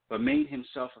 but made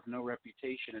himself of no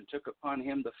reputation, and took upon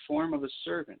him the form of a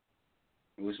servant,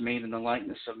 It was made in the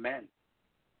likeness of men.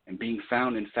 And being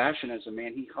found in fashion as a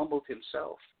man, he humbled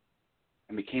himself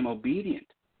and became obedient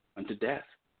unto death,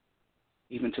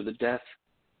 even the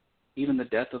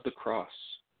death of the cross.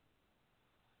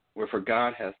 Wherefore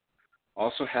God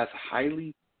also hath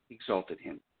highly exalted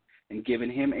him, and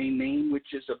given him a name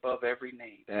which is above every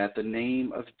name, that at the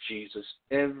name of Jesus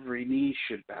every knee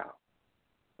should bow,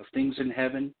 of things in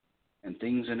heaven and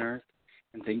things in earth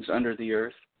and things under the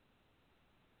earth,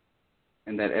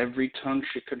 and that every tongue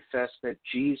should confess that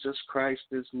Jesus Christ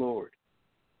is Lord,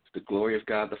 to the glory of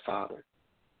God the Father.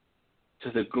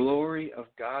 To the glory of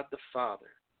God the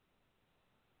Father.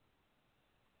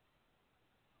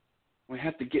 We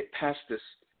have to get past this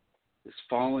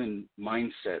fallen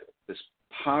mindset, this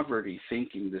poverty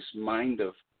thinking, this mind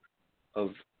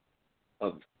of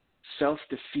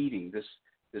self-defeating,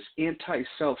 this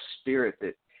anti-self spirit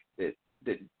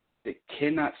that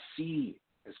cannot see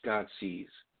as God sees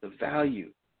the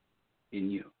value in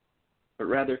you. But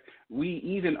rather,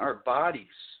 even our bodies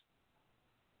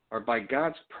are by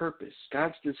God's purpose,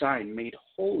 God's design, made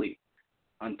holy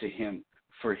unto him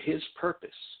for his purpose.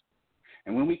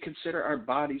 And when we consider our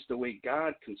bodies the way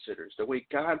God considers, the way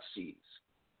God sees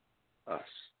us,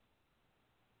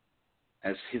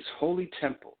 as his holy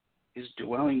temple, his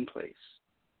dwelling place,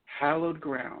 hallowed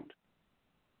ground,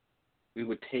 we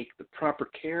would take the proper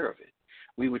care of it.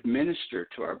 We would minister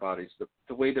to our bodies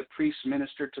the way the priests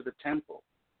minister to the temple,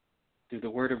 through the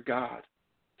word of God,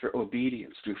 through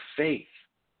obedience, through faith,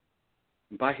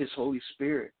 and by his Holy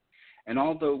Spirit. And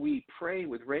although we pray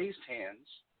with raised hands,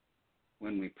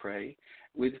 when we pray,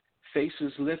 with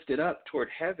faces lifted up toward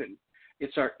heaven,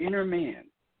 it's our inner man,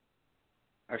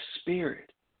 our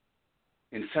spirit,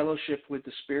 in fellowship with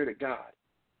the Spirit of God,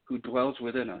 who dwells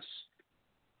within us.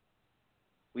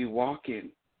 We walk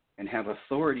in and have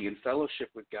authority and fellowship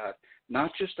with God,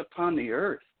 not just upon the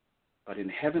earth, but in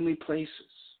heavenly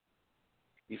places.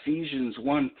 Ephesians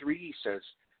 1:3 says,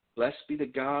 "Blessed be the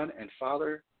God and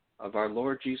Father of our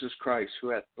Lord Jesus Christ, who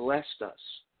hath blessed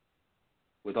us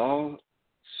with all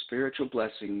spiritual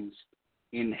blessings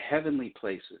in heavenly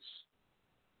places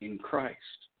in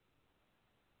Christ."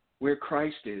 Where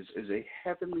Christ is a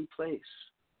heavenly place.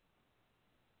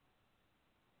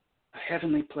 A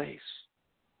heavenly place.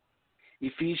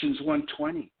 Ephesians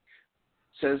 1:20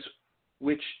 says,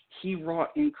 which he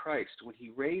wrought in Christ when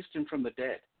he raised him from the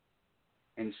dead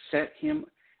and set him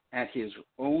at his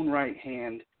own right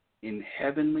hand in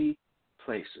heavenly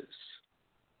places.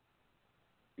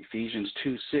 Ephesians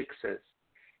 2:6 says,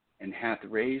 and hath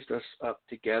raised us up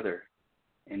together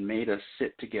and made us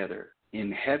sit together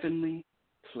in heavenly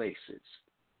places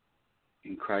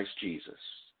in Christ Jesus.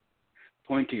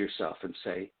 Point to yourself and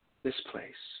say, this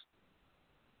place.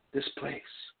 This place.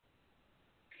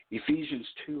 Ephesians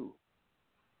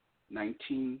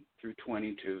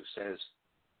 2:19-22 says,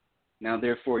 now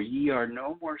therefore ye are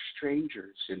no more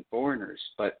strangers and foreigners,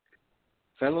 but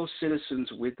fellow citizens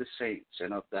with the saints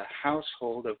and of the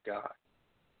household of God,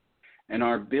 and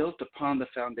are built upon the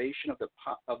foundation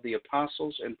of the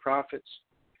apostles and prophets,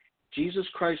 Jesus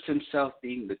Christ himself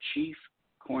being the chief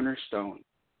cornerstone,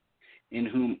 in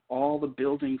whom all the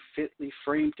building fitly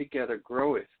framed together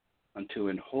groweth unto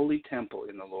an holy temple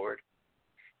in the Lord,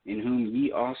 in whom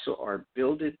ye also are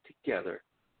builded together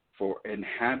for an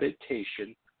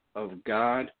habitation of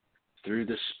God through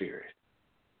the Spirit.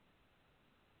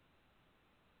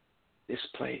 This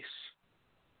place.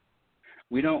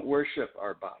 We don't worship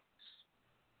our bodies,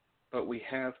 but we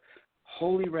have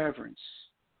holy reverence.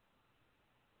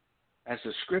 As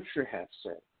the Scripture hath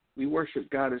said, we worship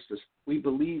God we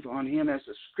believe on him as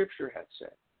the Scripture hath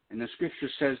said. And the Scripture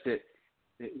says that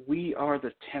we are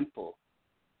the temple.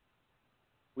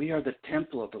 We are the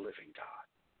temple of the living God.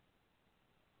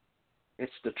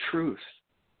 It's the truth.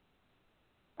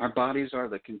 Our bodies are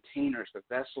the containers, the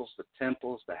vessels, the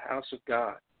temples, the house of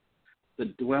God, the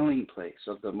dwelling place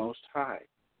of the Most High,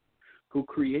 who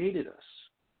created us,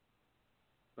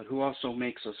 but who also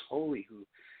makes us holy, who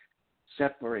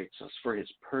separates us for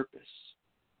his purpose.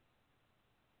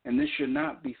 And this should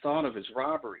not be thought of as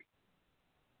robbery.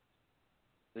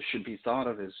 This should be thought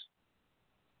of as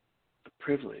a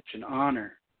privilege, an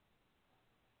honor,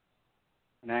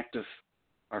 an act of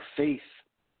our faith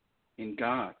in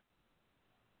God.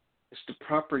 It's the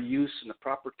proper use and the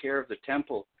proper care of the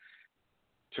temple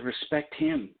to respect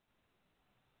him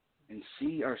and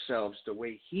see ourselves the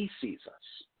way he sees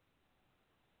us.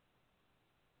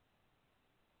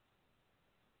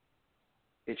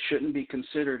 It shouldn't be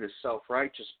considered as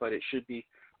self-righteous, but it should be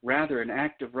rather an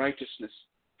act of righteousness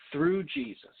through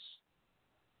Jesus.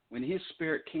 When his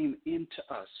Spirit came into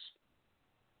us,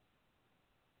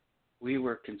 we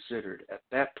were considered at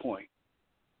that point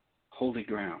holy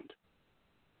ground.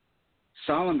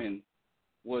 Solomon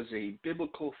was a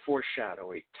biblical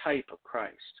foreshadow, a type of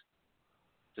Christ,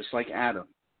 just like Adam.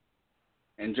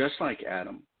 And just like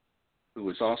Adam, who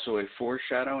was also a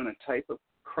foreshadow and a type of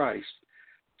Christ,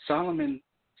 Solomon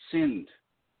sinned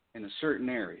in a certain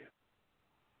area.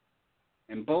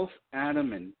 And both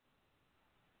Adam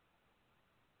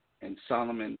and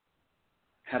Solomon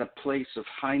had a place of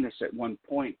highness at one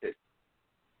point, that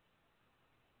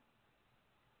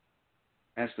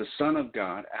as the Son of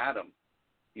God, Adam,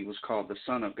 he was called the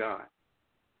Son of God.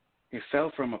 He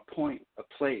fell from a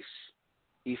place.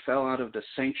 He fell out of the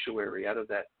sanctuary, out of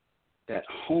that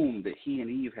home that he and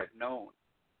Eve had known,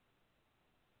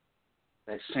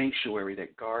 that sanctuary,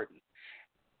 that garden.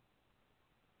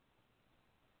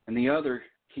 And the other,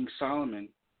 King Solomon,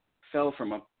 fell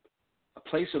from a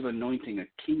place of anointing, a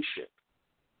kingship.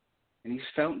 And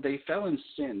they fell in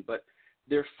sin, but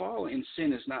their fall in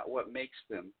sin is not what makes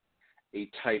them a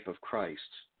type of Christ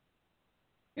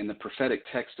in the prophetic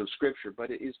text of Scripture, but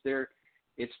it's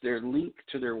their link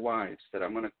to their wives that I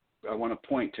want to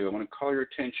point to. I want to call your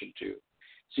attention to.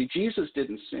 See, Jesus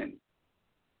didn't sin,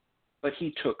 but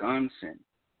he took on sin.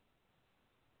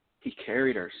 He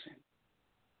carried our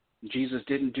sin. Jesus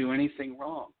didn't do anything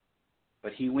wrong,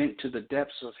 but he went to the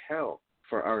depths of hell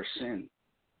for our sin,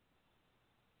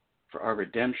 for our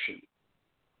redemption.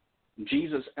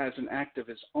 Jesus, as an act of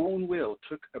his own will,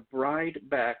 took a bride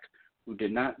back who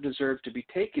did not deserve to be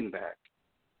taken back.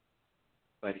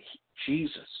 But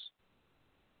Jesus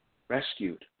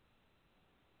rescued.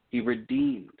 He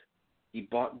redeemed. He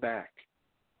bought back.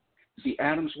 See,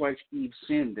 Adam's wife Eve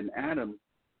sinned, and Adam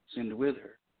sinned with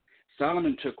her.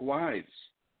 Solomon took wives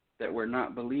that were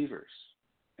not believers,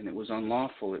 and it was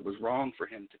unlawful. It was wrong for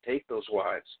him to take those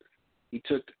wives. He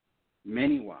took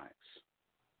many wives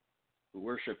who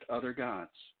worshipped other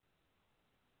gods.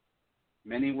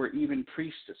 Many were even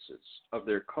priestesses of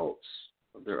their cults,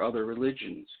 of their other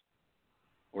religions,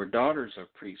 or daughters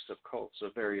of priests of cults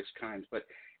of various kinds. But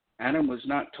Adam was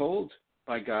not told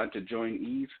by God to join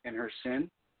Eve in her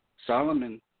sin.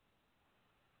 Solomon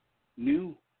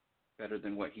knew better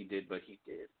than what he did, but he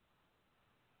did.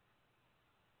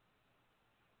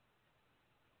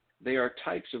 They are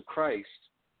types of Christ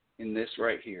in this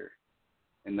right here,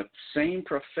 in the same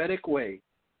prophetic way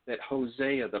that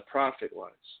Hosea the prophet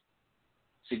was.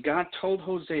 See, God told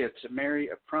Hosea to marry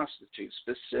a prostitute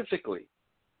specifically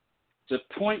to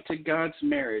point to God's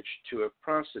marriage to a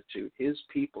prostitute, his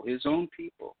people, his own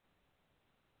people.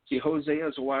 See,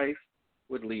 Hosea's wife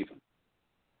would leave him,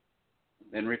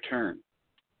 then return,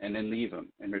 and then leave him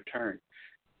and return.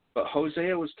 But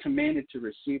Hosea was commanded to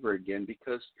receive her again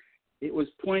because it was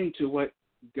pointing to what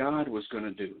God was going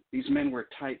to do. These men were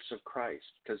types of Christ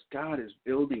because God is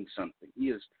building something. He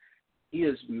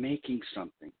is making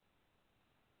something.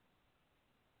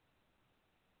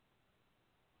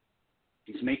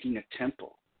 He's making a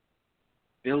temple,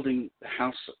 building the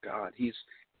house of God. He's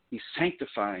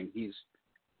sanctifying. He's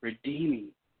redeeming.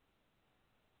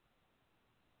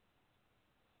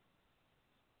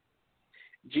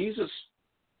 Jesus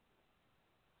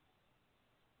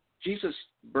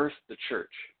birthed the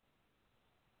church.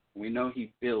 We know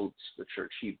he builds the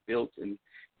church. He built, and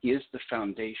he is the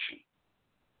foundation.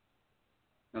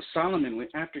 Now Solomon,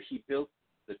 after he built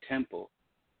the temple,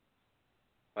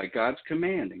 by God's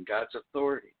command and God's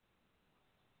authority,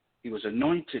 he was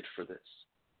anointed for this.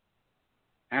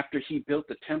 After he built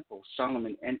the temple,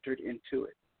 Solomon entered into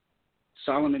it.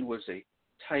 Solomon was a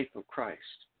type of Christ.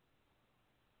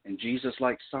 And Jesus,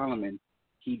 like Solomon,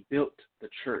 he built the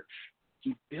church.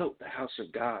 He built the house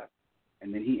of God,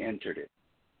 and then he entered it.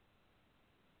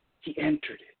 He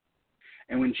entered it.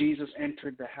 And when Jesus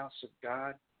entered the house of God,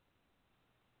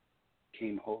 it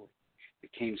became holy.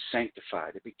 It became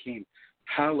sanctified. It became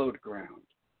hallowed ground.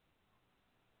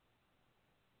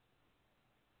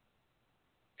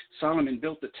 Solomon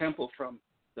built the temple from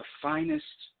the finest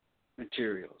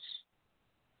materials.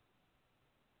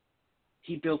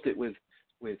 He built it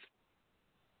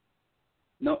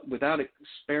without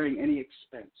sparing any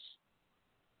expense.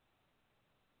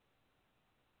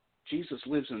 Jesus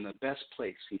lives in the best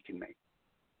place he can make.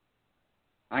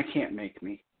 I can't make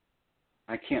me.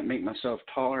 I can't make myself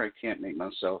taller. I can't make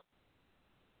myself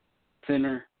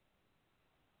thinner.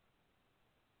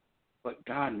 But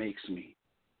God makes me.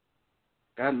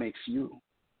 God makes you.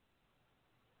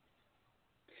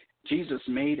 Jesus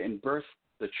made and birthed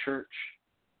the church,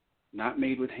 not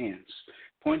made with hands.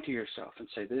 Point to yourself and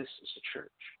say, this is the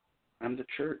church. I'm the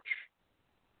church.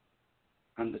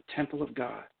 I'm the temple of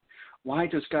God. Why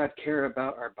does God care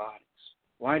about our bodies?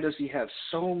 Why does he have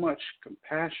so much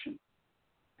compassion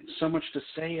and so much to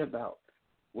say about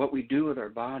what we do with our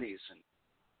bodies and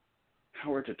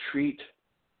how we're to treat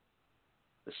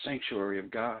the sanctuary of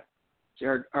God. See,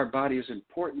 our body is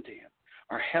important to him.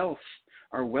 Our health,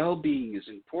 our well-being is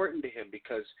important to him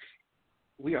because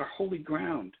we are holy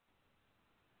ground.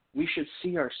 We should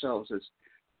see ourselves as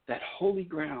that holy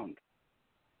ground.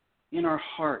 In our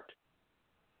heart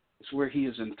is where he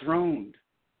is enthroned.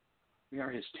 We are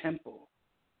his temple.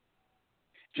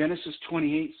 Genesis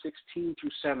 28:16 through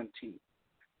 17.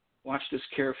 Watch this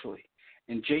carefully.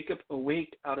 And Jacob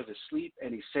awaked out of his sleep,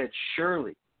 and he said,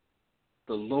 surely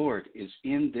the Lord is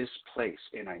in this place,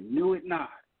 and I knew it not.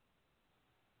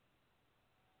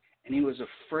 And he was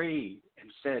afraid and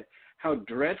said, how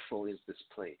dreadful is this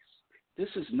place? This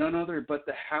is none other but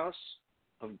the house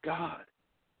of God,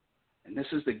 and this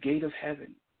is the gate of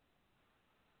heaven.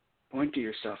 Point to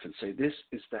yourself and say, this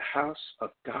is the house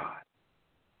of God.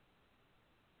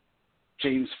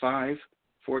 James 5:14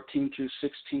 through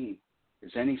 16.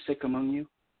 Is any sick among you?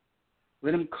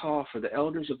 Let him call for the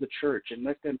elders of the church and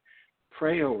let them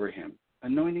pray over him,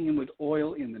 anointing him with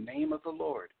oil in the name of the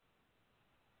Lord.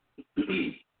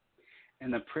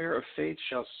 And the prayer of faith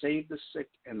shall save the sick,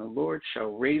 and the Lord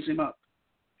shall raise him up.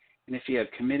 And if he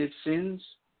have committed sins,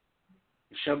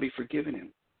 it shall be forgiven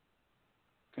him.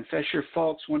 Confess your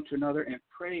faults one to another and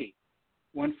pray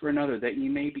one for another, that ye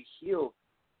may be healed.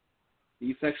 The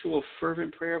effectual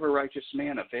fervent prayer of a righteous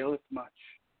man availeth much.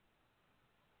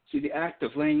 See, the act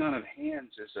of laying on of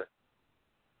hands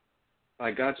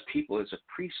by God's people is a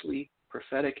priestly,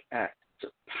 prophetic act.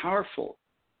 It's a powerful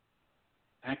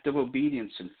act of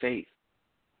obedience and faith.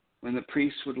 When the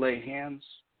priests would lay hands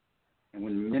and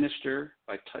would minister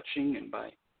by touching and by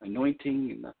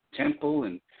anointing in the temple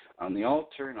and on the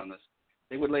altar and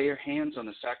they would lay their hands on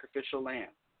the sacrificial lamb.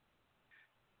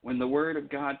 When the Word of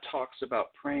God talks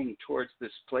about praying towards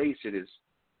this place, it is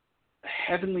a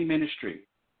heavenly ministry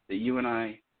that you and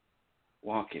I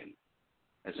walk in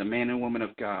as a man and woman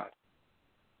of God.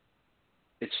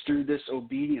 It's through this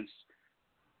obedience,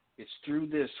 it's through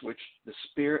this which the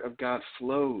Spirit of God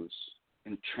flows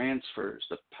and transfers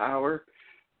the power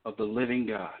of the living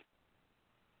God.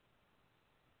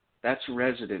 That's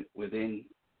resident within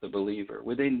the believer,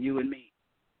 within you and me.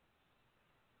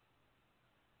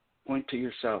 Point to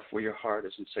yourself where your heart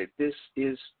is and say, this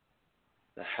is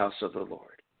the house of the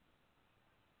Lord.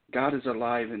 God is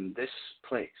alive in this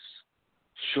place.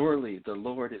 Surely the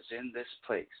Lord is in this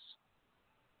place.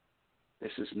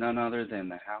 This is none other than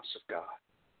the house of God.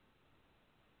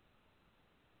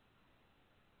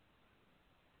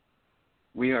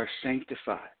 We are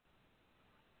sanctified.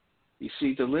 You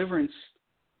see, deliverance,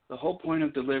 the whole point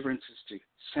of deliverance is to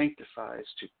sanctify, is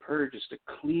to purge, is to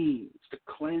clean, is to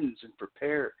cleanse and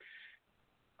prepare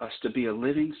us to be a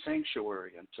living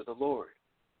sanctuary unto the Lord.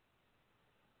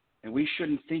 And we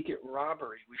shouldn't think it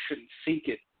robbery. We shouldn't think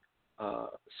it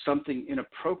something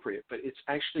inappropriate, but it's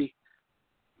actually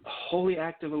a holy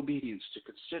act of obedience to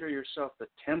consider yourself the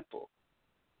temple,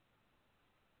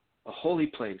 a holy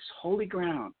place, holy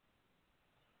ground,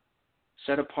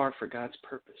 set apart for God's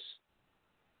purpose.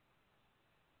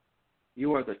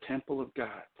 You are the temple of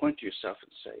God. Point to yourself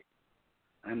and say,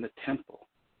 I'm the temple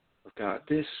of God.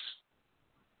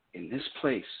 In this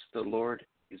place, the Lord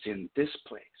is in this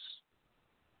place.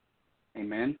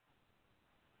 Amen.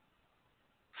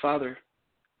 Father,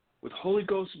 with Holy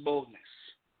Ghost boldness,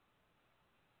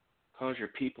 cause your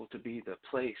people to be the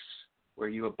place where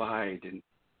you abide in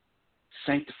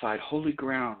sanctified holy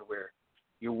ground where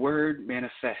your word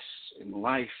manifests and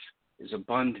life is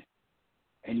abundant,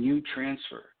 and you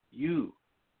transfer,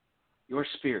 your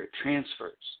Spirit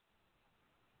transfers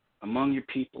among your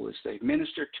people as they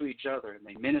minister to each other, and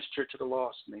they minister to the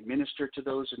lost, and they minister to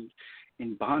those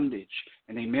in bondage,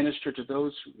 and they minister to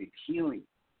those who need healing,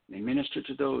 and they minister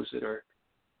to those that are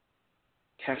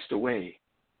cast away,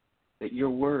 that your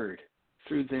word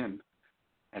through them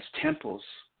as temples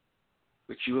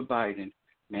which you abide in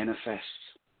manifests.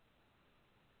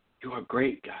 You are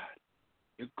great, God.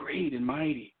 You're great and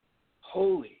mighty,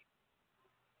 holy,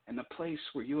 and the place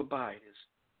where you abide is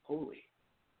holy.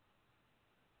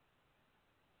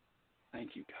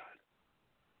 Thank you, God.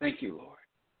 Thank you, Lord.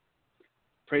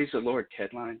 Praise the Lord,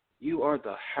 Kedline. You are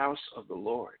the house of the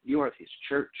Lord. You are his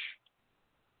church.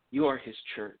 You are his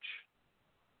church.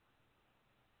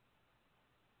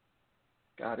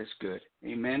 God is good.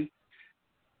 Amen.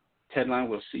 Kedline,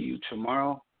 we'll see you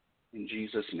tomorrow in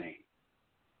Jesus' name.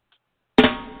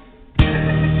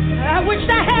 I wish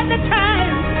I had the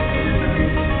time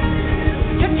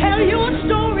to tell you a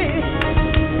story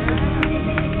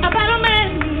about a man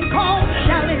called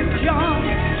Charlie John.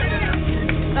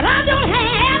 But I don't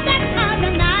have that time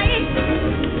tonight.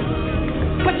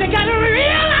 But you gotta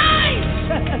realize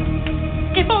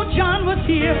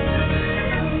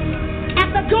here.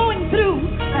 After going through,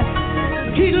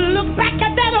 he looked back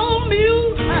at that old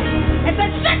mule and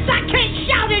said, since I can't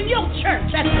shout in your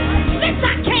church, since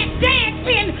I can't dance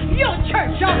in your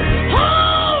church,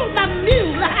 hold the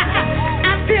mule.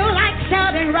 I feel like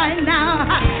shouting right now.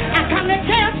 I come to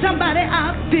tell somebody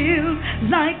I feel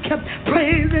like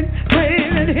praising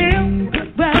him.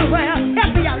 Well,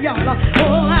 help me out, y'all.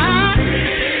 Oh, I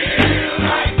feel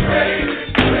like praising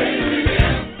him.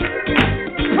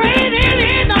 Praising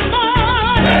in the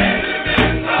morning.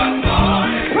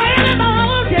 Praising him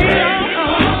all day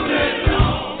long.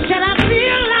 Can I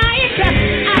feel like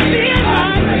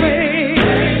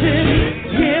praising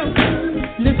him?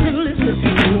 Listen.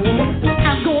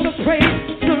 I'm gonna praise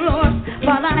the Lord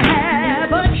while I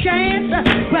have a chance.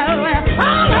 Well, oh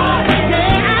Lord,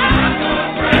 yeah.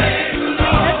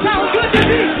 That sounds good to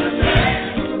me.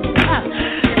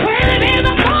 Praise him in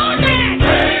the morning.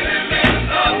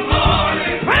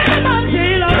 Praise him all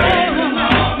day long.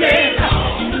 Yeah.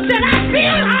 Then I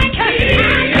feel like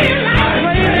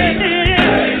praising him.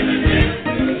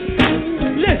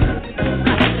 Listen,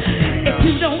 if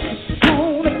you don't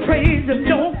want to praise him,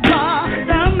 don't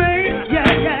bother me. Yeah.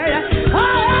 Oh,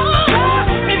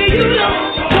 if you don't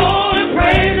want to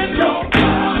praise him, don't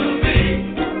bother me.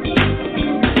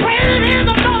 Praise him in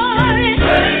the morning.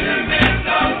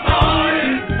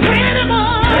 Praise him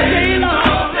all day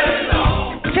long.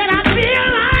 Can I feel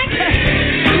like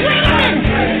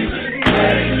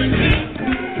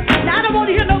now, I don't want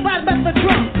to hear nobody but the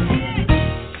drum.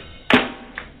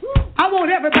 I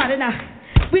want everybody now.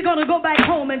 We're going to go back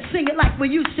home and sing it like we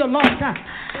used to a long time.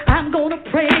 I'm going to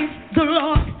praise the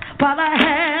Lord while I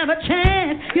have a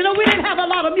chance. You know, we didn't have a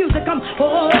lot of music. I'm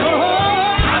going to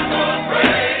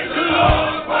praise the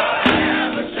Lord while I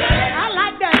have a chance. I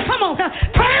like that. Come on.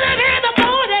 Praise him in the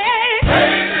morning.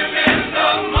 Praise him in the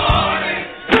morning.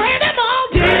 Praise him all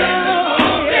day long.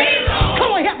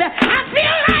 Come on, help me. I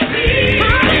feel like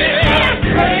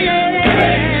praise.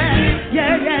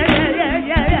 Yeah.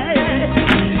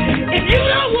 If you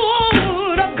don't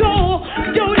want to go,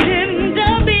 don't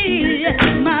hinder me,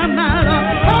 my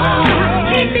Lord.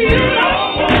 Oh, if you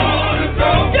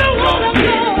don't want to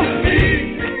go,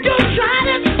 don't try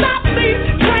to stop me.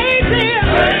 Praise him.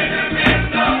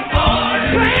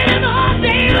 Praise him all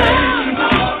day long.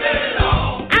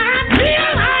 I feel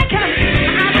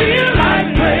like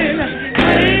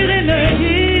praising him.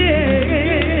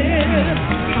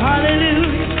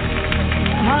 Hallelujah.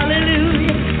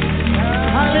 Hallelujah.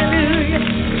 Hallelujah.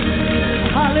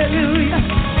 Hallelujah.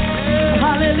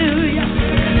 Hallelujah.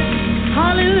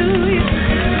 Hallelujah.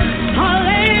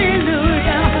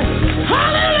 Hallelujah.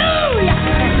 Hallelujah.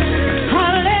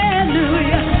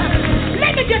 Hallelujah.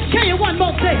 Let me just tell you one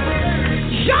more thing.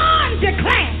 John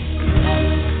declared,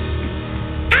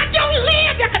 I don't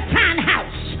live in a tiny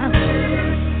house.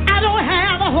 I don't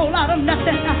have a whole lot of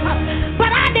nothing.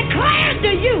 But I declare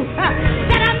to you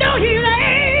that I know he's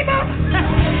able.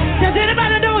 Does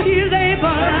anybody know he's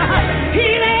able?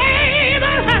 He's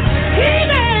able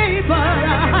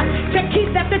to keep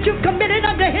that you've committed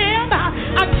unto him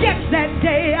against that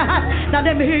day. Now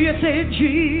let me hear you say,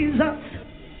 Jesus.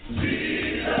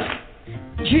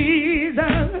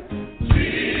 Jesus.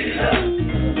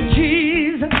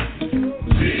 Jesus.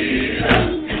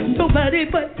 Nobody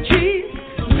but Jesus.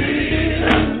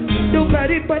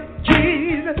 Nobody but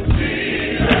Jesus.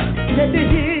 Let me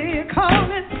hear you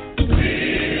calling.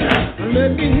 Let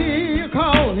me hear you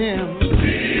call him.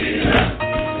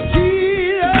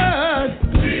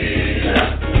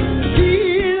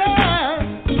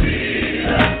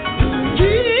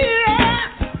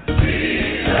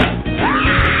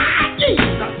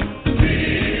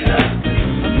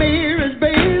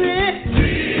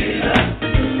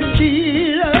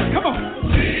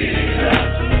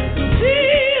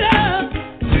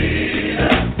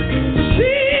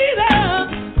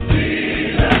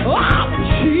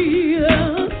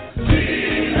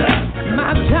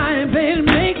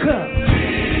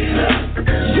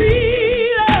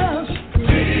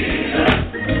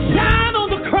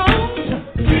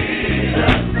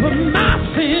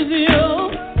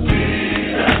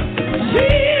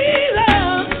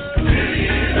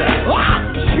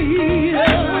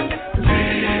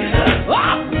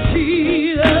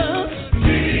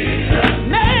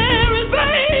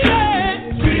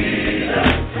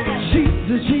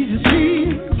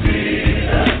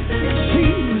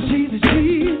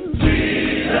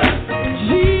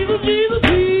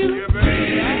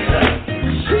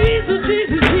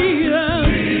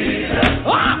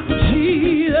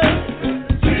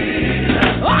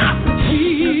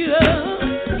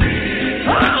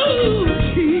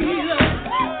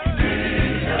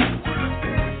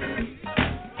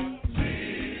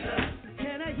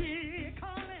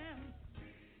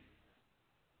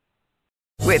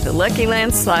 With the Lucky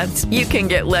Land Slots, you can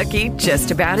get lucky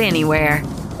just about anywhere.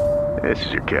 This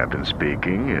is your captain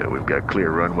speaking. We've got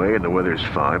clear runway and the weather's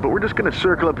fine, but we're just going to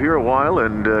circle up here a while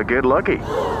and get lucky.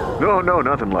 No,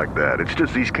 nothing like that. It's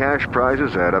just these cash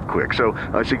prizes add up quick. So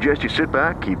I suggest you sit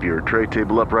back, keep your tray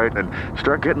table upright, and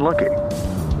start getting lucky.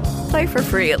 Play for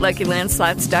free at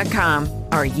LuckyLandSlots.com.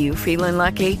 Are you feeling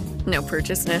lucky? No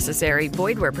purchase necessary.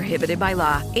 Void where prohibited by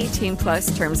law.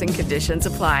 18+ terms and conditions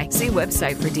apply. See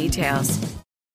website for details.